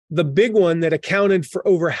the big one that accounted for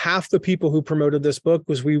over half the people who promoted this book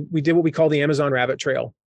was we did what we call the Amazon rabbit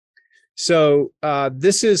trail. So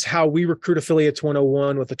this is how we recruit affiliates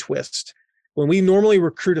 101 with a twist. When we normally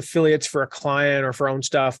recruit affiliates for a client or for our own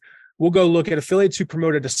stuff, we'll go look at affiliates who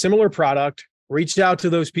promoted a similar product, reach out to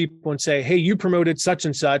those people and say, hey, you promoted such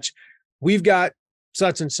and such. We've got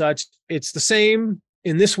such and such. It's the same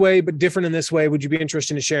in this way, but different in this way. Would you be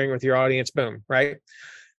interested in sharing with your audience? Boom, right?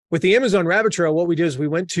 With the Amazon rabbit trail, what we did is we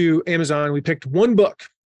went to Amazon, we picked one book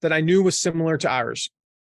that I knew was similar to ours.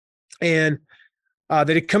 And that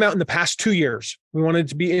had come out in the past 2 years. We wanted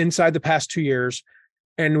to be inside the past 2 years.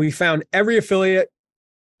 And we found every affiliate,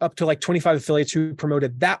 up to like 25 affiliates, who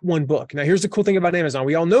promoted that one book. Now, here's the cool thing about Amazon.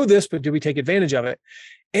 We all know this, but do we take advantage of it?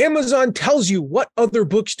 Amazon tells you what other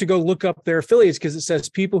books to go look up their affiliates, because it says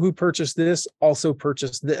people who purchase this also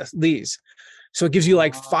purchase these. So it gives you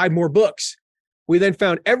like 5 more books. We then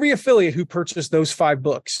found every affiliate who purchased those 5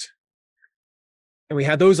 books. And we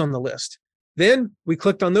had those on the list. Then we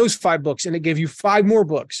clicked on those 5 books and it gave you 5 more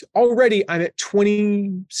books. Already I'm at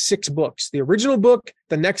 26 books, the original book,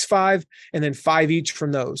 the next 5, and then 5 each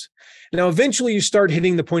from those. Now, eventually you start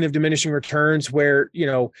hitting the point of diminishing returns where,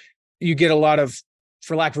 you get a lot of,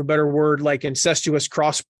 for lack of a better word, like incestuous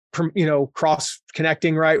cross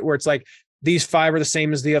connecting, right? Where it's like these 5 are the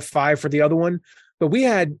same as the 5 for the other one. But we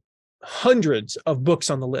had hundreds of books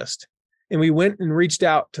on the list, and we went and reached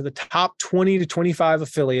out to the top 20 to 25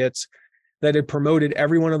 affiliates that had promoted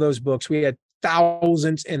every one of those books. We had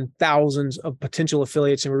thousands and thousands of potential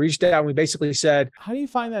affiliates, and we reached out and we basically said, how do you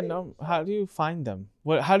find that number? How do you find them?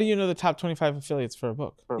 How do you know the top 25 affiliates for a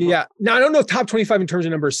book? Yeah. Now, I don't know top 25 in terms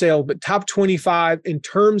of number of sales, but top 25 in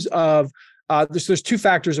terms of, there's 2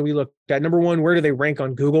 factors that we looked at. Number 1, where do they rank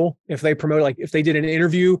on Google? If they promote, like if they did an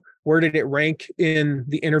interview, where did it rank in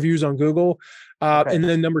the interviews on Google? Okay. And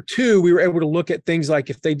then number 2, we were able to look at things like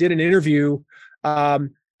if they did an interview,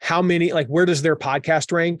 how many, like where does their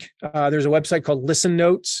podcast rank? There's a website called Listen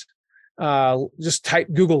Notes. Just type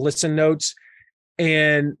Google Listen Notes.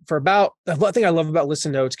 And for about, the thing I love about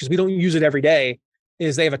Listen Notes, because we don't use it every day,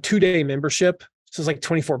 is they have a 2-day membership. So it's like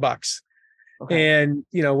 $24. Okay. And,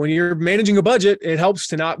 when you're managing a budget, it helps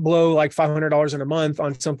to not blow like $500 in a month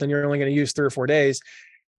on something you're only going to use 3 or 4 days.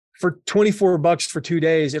 For $24 for 2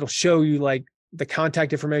 days, it'll show you like the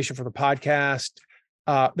contact information for the podcast,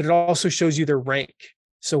 but it also shows you their rank.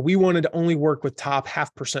 So we wanted to only work with top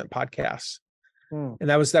 0.5% podcasts. And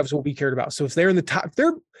that was what we cared about. So if they're in the top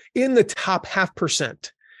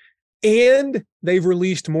 0.5%, and they've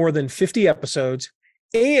released more than 50 episodes,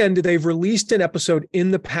 and they've released an episode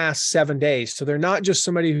in the past 7 days. So they're not just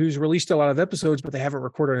somebody who's released a lot of episodes, but they haven't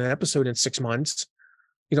recorded an episode in 6 months.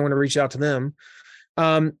 You don't want to reach out to them.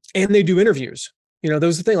 And they do interviews.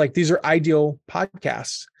 Those are the thing, like these are ideal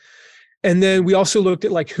podcasts. And then we also looked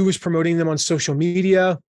at like who was promoting them on social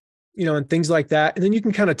media, and things like that. And then you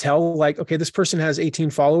can kind of tell like, okay, this person has 18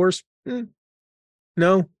 followers.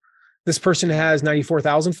 No, this person has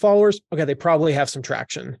 94,000 followers. Okay, they probably have some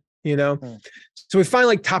traction, So we find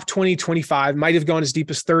like top 20, 25, might have gone as deep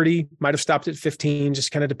as 30, might have stopped at 15,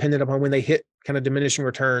 just kind of depended upon when they hit kind of diminishing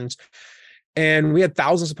returns. And we had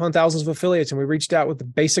thousands upon thousands of affiliates, and we reached out with the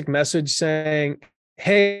basic message saying,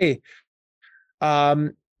 hey,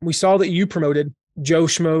 we saw that you promoted Joe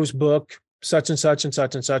Schmo's book, such and such and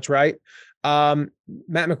such and such, right? Matt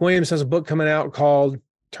McWilliams has a book coming out called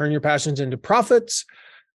Turn Your Passions into Profits.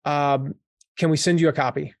 Can we send you a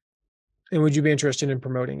copy? And would you be interested in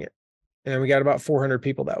promoting it? And we got about 400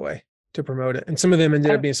 people that way to promote it. And some of them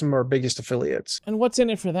ended up being some of our biggest affiliates. And what's in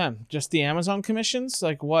it for them? Just the Amazon commissions?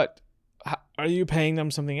 Like what? Are you paying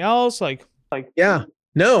them something else? Yeah,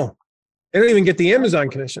 no, they don't even get the Amazon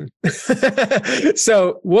commission.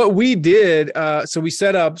 So what we did, so we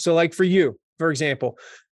set up, so like for you, for example,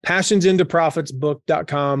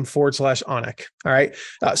 passionsintoprofitsbook.com/Onik. All right.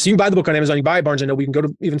 So you can buy the book on Amazon, you buy it Barnes & Noble, you can go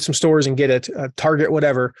to even some stores and get it, Target,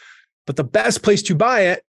 whatever. But the best place to buy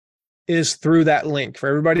it is through that link. For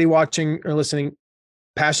everybody watching or listening,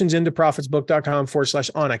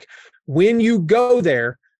 passionsintoprofitsbook.com/Onik. When you go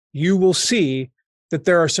there, you will see that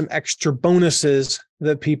there are some extra bonuses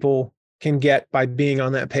that people can get by being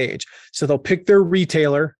on that page. So they'll pick their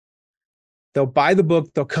retailer, they'll buy the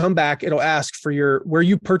book, they'll come back, it'll ask for where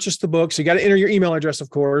you purchased the book. So you got to enter your email address, of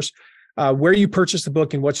course, where you purchased the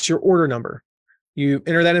book and what's your order number. You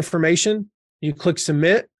enter that information, you click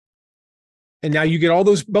submit, and now you get all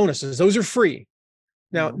those bonuses. Those are free.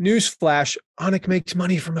 Now, newsflash, Onik makes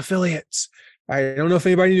money from affiliates. I don't know if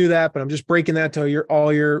anybody knew that, but I'm just breaking that to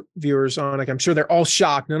all your viewers on Onik. I'm sure they're all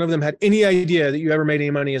shocked. None of them had any idea that you ever made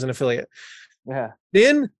any money as an affiliate. Yeah.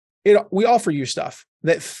 Then we offer you stuff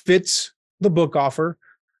that fits the book offer.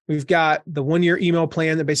 We've got the 1-year email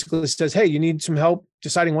plan that basically says, hey, you need some help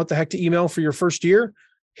deciding what the heck to email for your first year.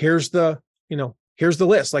 Here's the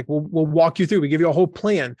list. Like we'll walk you through. We give you a whole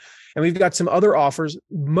plan. And we've got some other offers.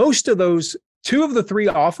 Most of those, 2 of the 3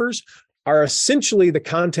 offers are essentially the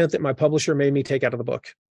content that my publisher made me take out of the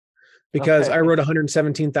book, because I wrote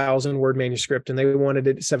 117,000 word manuscript and they wanted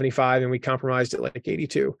it at 75 and we compromised it like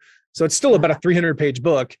 82. So it's still about a 300-page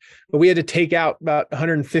book, but we had to take out about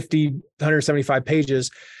 150, 175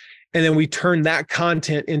 pages. And then we turned that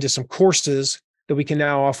content into some courses that we can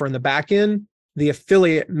now offer in the back end. The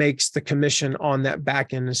affiliate makes the commission on that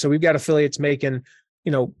back end. And so we've got affiliates making,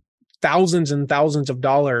 thousands and thousands of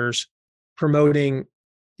dollars promoting,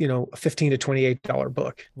 a $15 to $28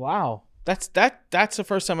 book. Wow. That's the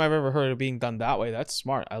first time I've ever heard of being done that way. That's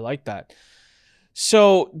smart. I like that.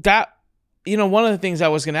 So that, one of the things I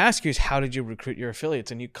was going to ask you is how did you recruit your affiliates?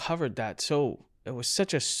 And you covered that. So it was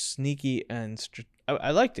such a sneaky and I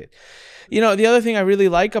liked it. The other thing I really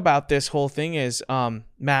like about this whole thing is,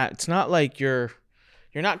 Matt, it's not like you're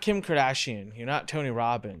not Kim Kardashian. You're not Tony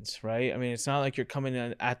Robbins, right? I mean, it's not like you're coming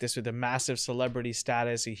in at this with a massive celebrity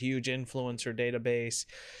status, a huge influencer database,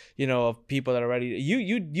 of people that are ready.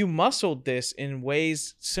 You muscled this in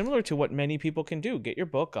ways similar to what many people can do. Get your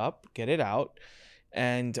book up, get it out,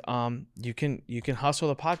 and you can hustle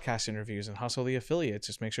the podcast interviews and hustle the affiliates.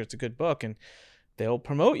 Just make sure it's a good book, and they'll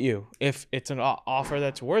promote you if it's an offer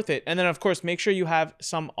that's worth it. And then, of course, make sure you have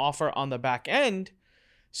some offer on the back end,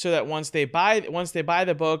 so that once they buy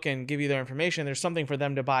the book and give you their information, there's something for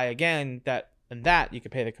them to buy again that you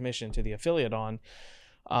could pay the commission to the affiliate on.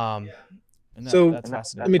 That's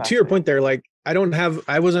fascinating. I mean, to your point there, like I'm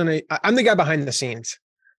the guy behind the scenes.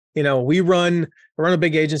 We run a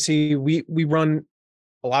big agency. We run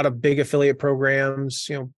a lot of big affiliate programs,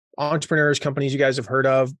 entrepreneurs, companies you guys have heard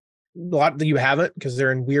of, a lot that you haven't because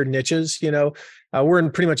they're in weird niches. We're in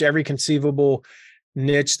pretty much every conceivable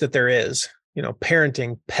niche that there is.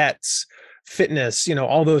 Parenting, pets, fitness,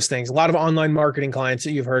 all those things, a lot of online marketing clients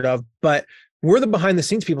that you've heard of, but we're the behind the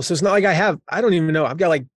scenes people. So it's not like I don't even know. I've got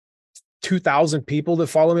like 2,000 people that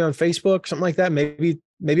follow me on Facebook, something like that. Maybe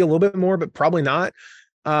a little bit more, but probably not.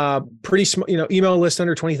 Pretty small, email list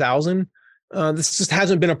under 20,000. This just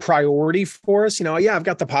hasn't been a priority for us. I've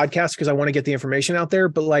got the podcast because I want to get the information out there,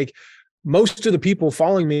 but like most of the people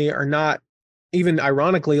following me are not even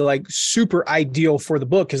ironically like super ideal for the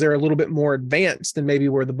book because they're a little bit more advanced than maybe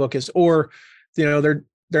where the book is, or, they're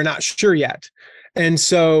not sure yet. And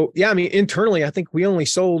so, internally, I think we only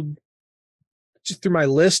sold just through my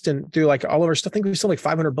list and through like all of our stuff. I think we sold like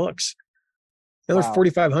 500 books. The other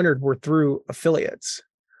 4,500 were through affiliates.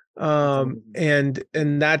 And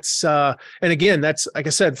that's, and again, that's, like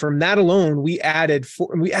I said, from that alone, we added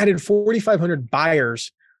 4,500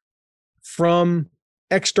 buyers from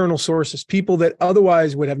external sources, people that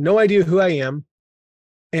otherwise would have no idea who I am,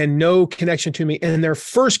 and no connection to me. And their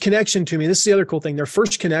first connection to me, this is the other cool thing. Their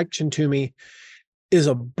first connection to me is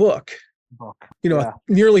a book, a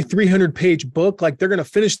nearly 300-page book. Like they're going to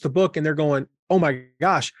finish the book and they're going, oh my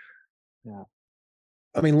gosh. Yeah.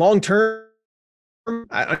 I mean, long-term,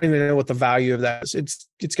 I don't even know what the value of that is.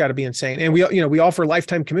 It's got to be insane. And we offer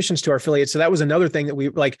lifetime commissions to our affiliates. So that was another thing that we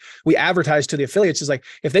advertise to the affiliates is like,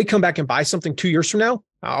 if they come back and buy something 2 years from now,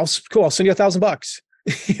 I'll send you $1,000.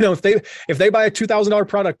 If they buy a $2,000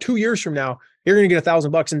 product 2 years from now, you're going to get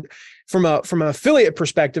 $1,000. And from an affiliate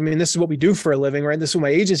perspective, I mean, this is what we do for a living, right? This is what my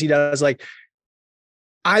agency does. Like,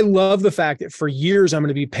 I love the fact that for years, I'm going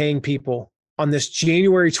to be paying people on this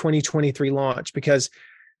January 2023 launch, because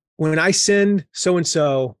when I send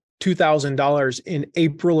so-and-so $2,000 in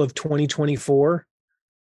April of 2024,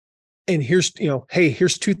 and here's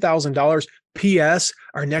 $2,000. P.S.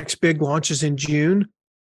 Our next big launch is in June.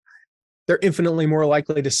 They're infinitely more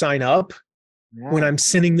likely to sign up when I'm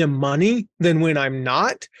sending them money than when I'm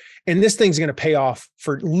not. And this thing's going to pay off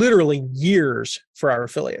for literally years for our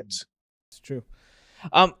affiliates. It's true.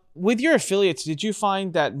 With your affiliates, did you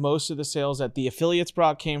find that most of the sales that the affiliates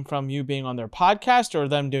brought came from you being on their podcast or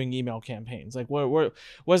them doing email campaigns? Like,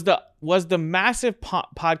 was the massive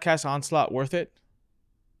podcast onslaught worth it?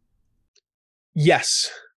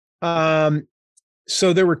 Yes.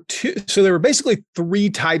 So there were basically three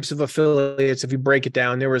types of affiliates. If you break it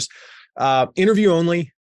down, there was interview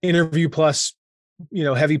only, interview plus,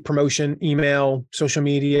 heavy promotion, email, social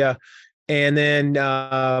media, and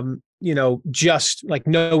then just like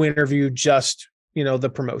no interview, just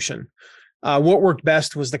the promotion. What worked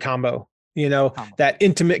best was the combo. That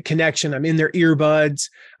intimate connection. I'm in their earbuds.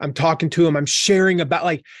 I'm talking to them. I'm sharing about,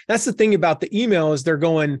 like, that's the thing about the email is they're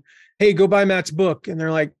going, hey, go buy Matt's book. And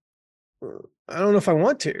they're like, I don't know if I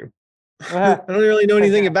want to. I don't really know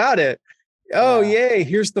anything about it. Oh, yay.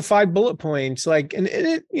 Here's the 5 bullet points. Like, and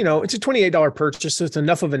it, it's a $28 purchase. So it's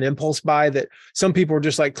enough of an impulse buy that some people are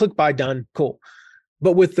just like, click buy, done. Cool.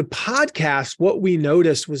 But with the podcast, what we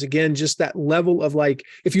noticed was, again, just that level of, like,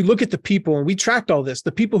 if you look at the people, and we tracked all this,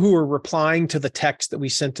 the people who were replying to the text that we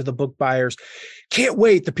sent to the book buyers, can't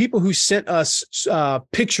wait. The people who sent us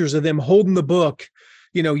pictures of them holding the book,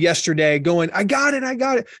 yesterday going, I got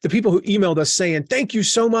it. The people who emailed us saying, thank you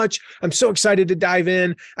so much. I'm so excited to dive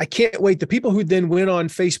in. I can't wait. The people who then went on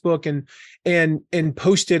Facebook and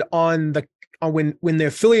posted on when the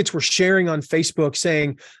affiliates were sharing on Facebook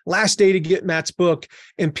saying last day to get Matt's book,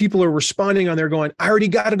 and people are responding on there going, I already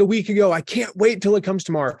got it a week ago. I can't wait till it comes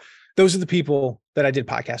tomorrow. Those are the people that I did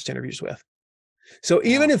podcast interviews with. So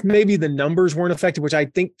even if maybe the numbers weren't affected, which I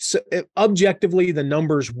think objectively the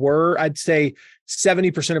numbers were, I'd say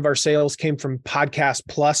 70% of our sales came from Podcast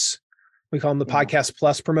Plus. We call them the Podcast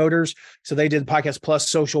Plus promoters. So they did Podcast Plus,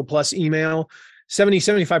 social plus email.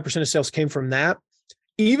 75% of sales came from that.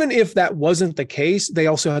 Even if that wasn't the case, they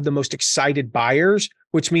also had the most excited buyers,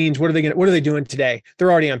 which means what are they doing today?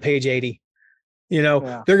 They're already on page 80.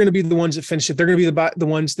 They're going to be the ones that finish it. They're going to be the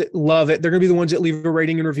ones that love it. They're going to be the ones that leave a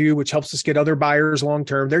rating and review, which helps us get other buyers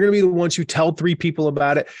long-term. They're going to be the ones who tell 3 people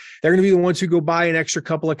about it. They're going to be the ones who go buy an extra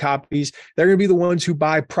couple of copies. They're going to be the ones who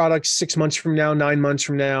buy products 6 months from now, 9 months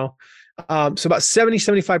from now. So about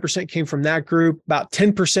 75% came from that group. About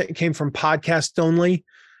 10% came from podcast only.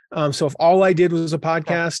 So if all I did was a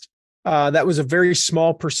podcast, that was a very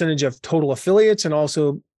small percentage of total affiliates, and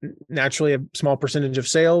also naturally a small percentage of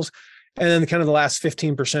sales. And then kind of the last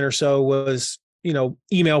 15% or so was,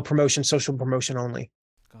 email promotion, social promotion only.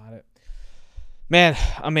 Got it. Man,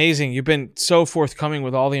 amazing. You've been so forthcoming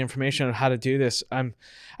with all the information on how to do this. I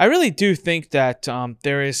really do think that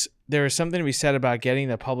there is something to be said about getting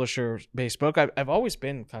the publisher-based book. I've always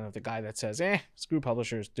been kind of the guy that says, screw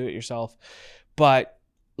publishers, do it yourself. But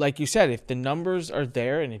like you said, if the numbers are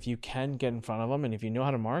there and if you can get in front of them and if you know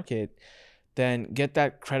how to market, then get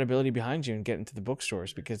that credibility behind you and get into the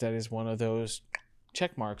bookstores, because that is one of those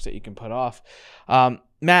check marks that you can put off.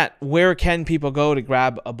 Matt, where can people go to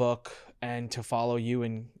grab a book and to follow you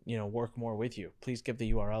and, work more with you? Please give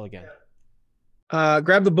the URL again.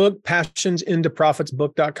 Grab the book,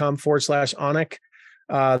 passionsintoprofitsbook.com/Onik.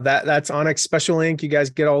 That's Onik's special link. You guys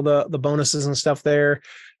get all the bonuses and stuff there.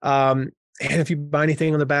 And if you buy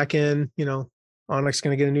anything on the back end, Onik's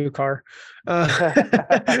going to get a new car.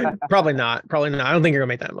 Probably not. I don't think you're gonna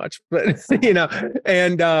make that much, but so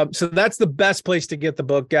that's the best place to get the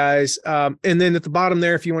book, guys. And then at the bottom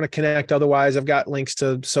there, if you want to connect, otherwise I've got links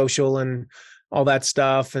to social and all that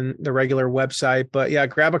stuff and the regular website, but yeah,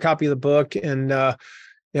 grab a copy of the book and,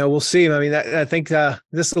 we'll see. I mean, I think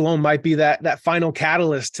this alone might be that final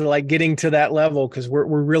catalyst to like getting to that level. 'Cause we're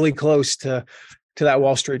really close to to that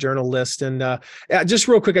Wall Street Journal list. And yeah, just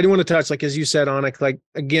real quick, I do want to touch, like, as you said, Anik, like,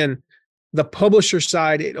 again, the publisher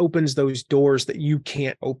side, it opens those doors that you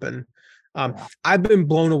can't open. I've been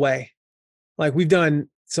blown away. Like, we've done,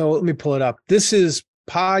 so let me pull it up. This is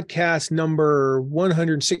podcast number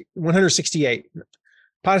 168.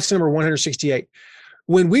 Podcast number 168.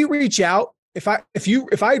 When we reach out, if I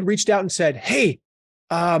had reached out and said, hey,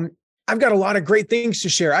 I've got a lot of great things to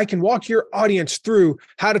share, I can walk your audience through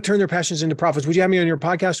how to turn their passions into profits, would you have me on your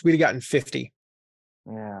podcast? We'd have gotten 50.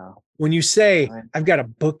 Yeah. When you say, I've got a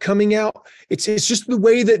book coming out, it's just the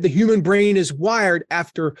way that the human brain is wired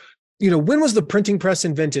after, when was the printing press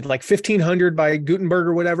invented? Like 1500 by Gutenberg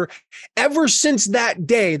or whatever. Ever since that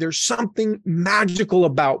day, there's something magical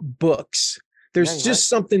about books. There's just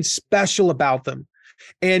something special about them.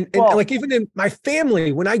 And like, even in my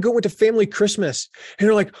family, when I go into family Christmas and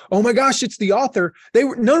they're like, oh my gosh, it's the author.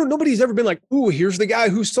 Nobody's ever been like, ooh, here's the guy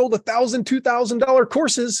who sold $1,000, $2,000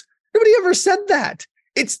 courses. Nobody ever said that.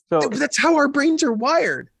 That's how our brains are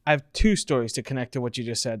wired. I have two stories to connect to what you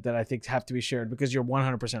just said that I think have to be shared, because you're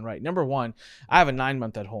 100% right. Number one, I have a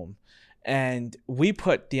 9-month at home, and we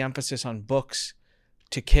put the emphasis on books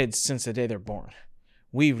to kids since the day they're born.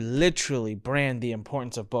 We literally brand the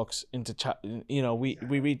importance of books into, we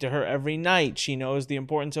read to her every night. She knows the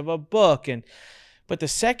importance of a book. But the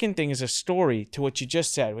second thing is a story to what you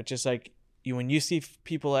just said, which is like, when you see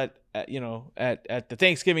people at the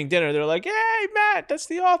Thanksgiving dinner, they're like, hey, Matt, that's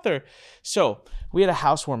the author. So we had a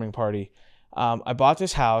housewarming party. I bought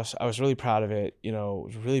this house. I was really proud of it. It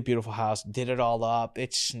was a really beautiful house. Did it all up.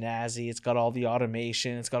 It's snazzy. It's got all the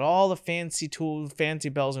automation. It's got all the fancy tools, fancy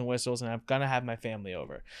bells and whistles. And I'm going to have my family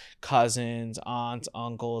over. Cousins, aunts,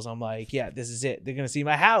 uncles. I'm like, yeah, this is it. They're going to see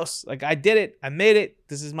my house. Like, I did it. I made it.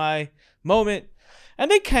 This is my moment. And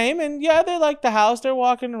they came, and yeah, they liked the house. They're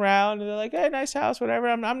walking around, and they're like, hey, nice house, whatever.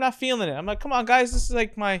 I'm not feeling it. I'm like, come on, guys. This is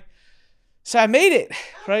like so I made it,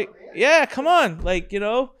 right? Yeah, come on.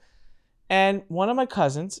 And one of my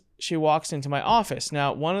cousins, she walks into my office.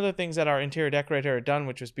 Now, one of the things that our interior decorator had done,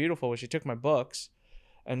 which was beautiful, was she took my books,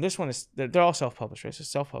 and this one is, they're all self-published, right? So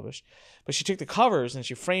self-published. But she took the covers and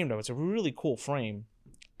she framed them. It's a really cool frame.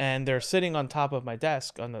 And they're sitting on top of my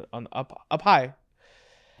desk up high.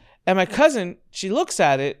 And my cousin, she looks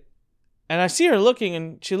at it, and I see her looking,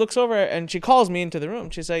 and she looks over and she calls me into the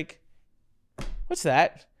room. She's like, what's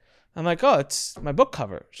that? I'm like, oh, it's my book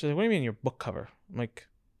cover. She's like, what do you mean your book cover? I'm like,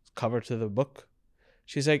 cover to the book.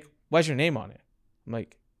 She's like, why's your name on it? I'm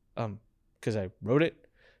like, because I wrote it.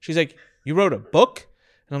 She's like, you wrote a book?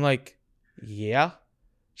 And I'm like, yeah.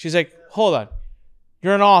 She's like, hold on.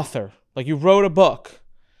 You're an author. Like, you wrote a book.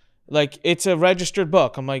 Like, it's a registered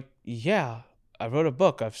book. I'm like, yeah. I wrote a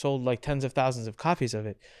book. I've sold like tens of thousands of copies of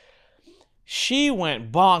it. She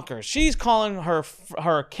went bonkers. She's calling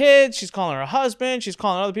her kids. She's calling her husband. She's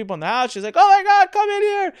calling other people in the house. She's like, oh my God, come in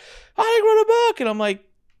here. I wrote a book. And I'm like,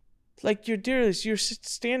 you're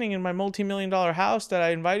standing in my multi-million-dollar house that I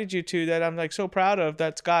invited you to, that I'm like so proud of,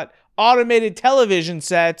 that's got automated television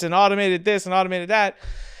sets and automated this and automated that.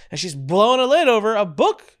 And she's blowing a lid over a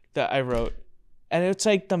book that I wrote. And it's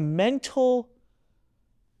like the mental...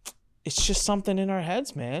 It's just something in our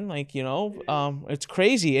heads, man. Like, it's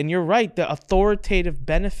crazy. And you're right. The authoritative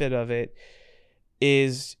benefit of it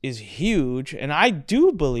is huge. And I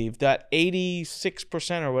do believe that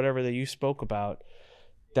 86% or whatever that you spoke about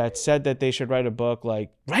that said that they should write a book, like,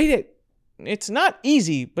 write it. It's not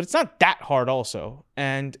easy, but it's not that hard also.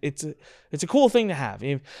 And it's a cool thing to have.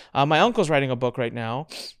 My uncle's writing a book right now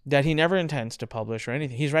that he never intends to publish or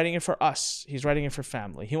anything. He's writing it for us. He's writing it for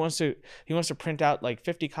family. He wants to print out like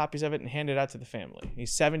 50 copies of it and hand it out to the family.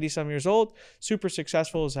 He's 70 some years old, super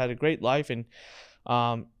successful, has had a great life, and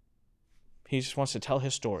he just wants to tell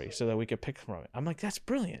his story so that we could pick from it. I'm like, that's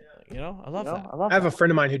brilliant. I love that. I have a friend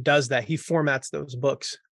of mine who does that. He formats those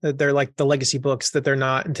books. They're like the legacy books that they're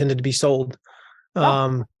not intended to be sold.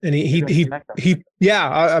 And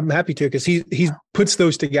I'm happy to, because he puts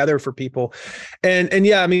those together for people. And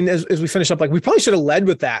yeah, I mean, as we finish up, like, we probably should have led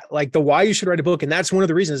with that, like the why you should write a book. And that's one of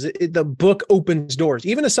the reasons the book opens doors.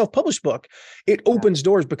 Even a self-published book, it opens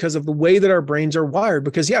doors because of the way that our brains are wired.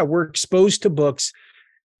 Because yeah, we're exposed to books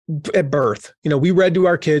at birth. We read to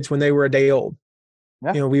our kids when they were a day old.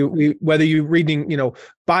 Yeah. We whether you're reading,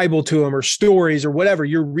 Bible to them or stories or whatever,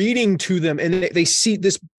 you're reading to them, and they see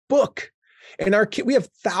this book. And we have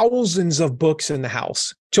thousands of books in the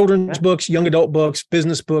house: children's books, young adult books,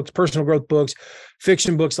 business books, personal growth books,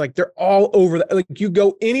 fiction books. Like, they're all over. Like, you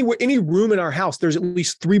go anywhere, any room in our house, there's at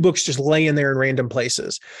least 3 books just laying there in random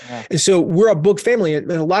places. Yeah. And so we're a book family,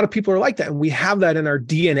 and a lot of people are like that, and we have that in our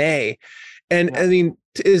DNA. And I mean,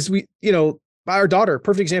 as we, by our daughter.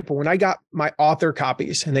 Perfect example. When I got my author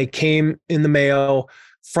copies and they came in the mail,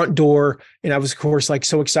 front door, and I was, of course, like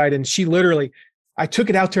so excited. And she literally, I took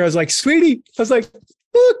it out to her. I was like, sweetie, I was like,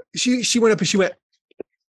 look. She went up and she went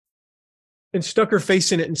and stuck her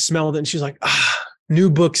face in it and smelled it. And she's like, new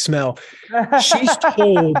book smell.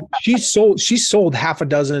 She sold half a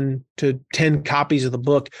dozen to 10 copies of the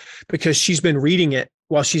book because she's been reading it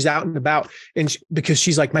while she's out and about. And because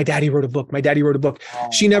she's like, my daddy wrote a book. My daddy wrote a book.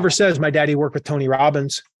 She never says my daddy worked with Tony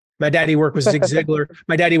Robbins. My daddy worked with Zig Ziglar.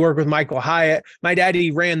 My daddy worked with Michael Hyatt. My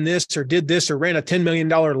daddy ran this or did this or ran a $10 million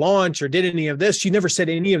launch or did any of this. She never said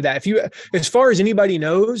any of that. As far as anybody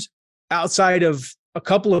knows, outside of a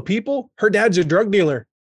couple of people, her dad's a drug dealer.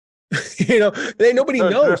 Nobody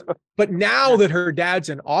knows. But now that her dad's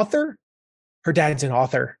an author, Yeah.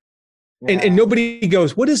 and nobody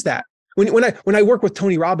goes, what is that? When I work with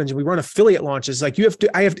Tony Robbins and we run affiliate launches, like it's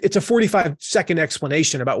a 45-second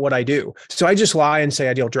explanation about what I do. So I just lie and say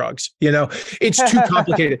I deal drugs. It's too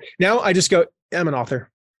complicated. Now I just go, I'm an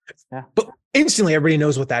author. Yeah. But instantly everybody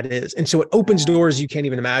knows what that is. And so it opens doors you can't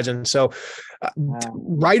even imagine. So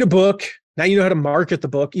write a book. Now you know how to market the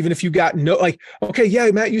book, even if you got okay,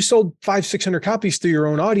 yeah, Matt, you sold 500-600 copies through your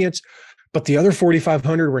own audience, but the other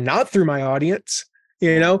 4,500 were not through my audience,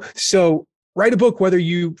 So write a book, whether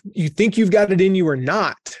you think you've got it in you or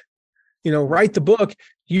not, write the book.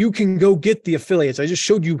 You can go get the affiliates. I just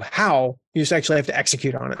showed you how. You just actually have to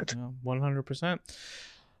execute on it. 100%.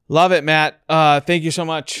 Love it, Matt. Thank you so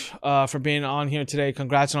much for being on here today.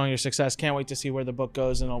 Congrats on all your success. Can't wait to see where the book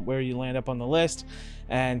goes and where you land up on the list.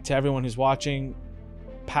 And to everyone who's watching,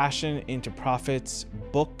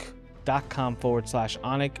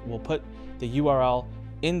 passionintoprofitsbook.com/Anik. We'll put the URL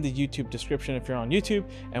in the YouTube description if you're on YouTube,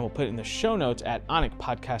 and we'll put it in the show notes at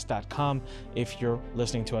onicpodcast.com if you're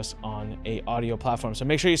listening to us on a audio platform. So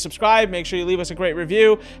make sure you subscribe, make sure you leave us a great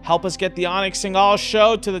review, help us get the Anik Singhal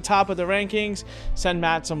show to the top of the rankings. Send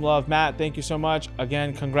Matt some love. Matt, thank you so much.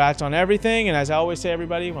 Again, congrats on everything. And as I always say,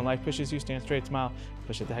 everybody, when life pushes you, stand straight, smile,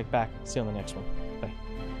 push it the heck back. See you on the next one. Bye.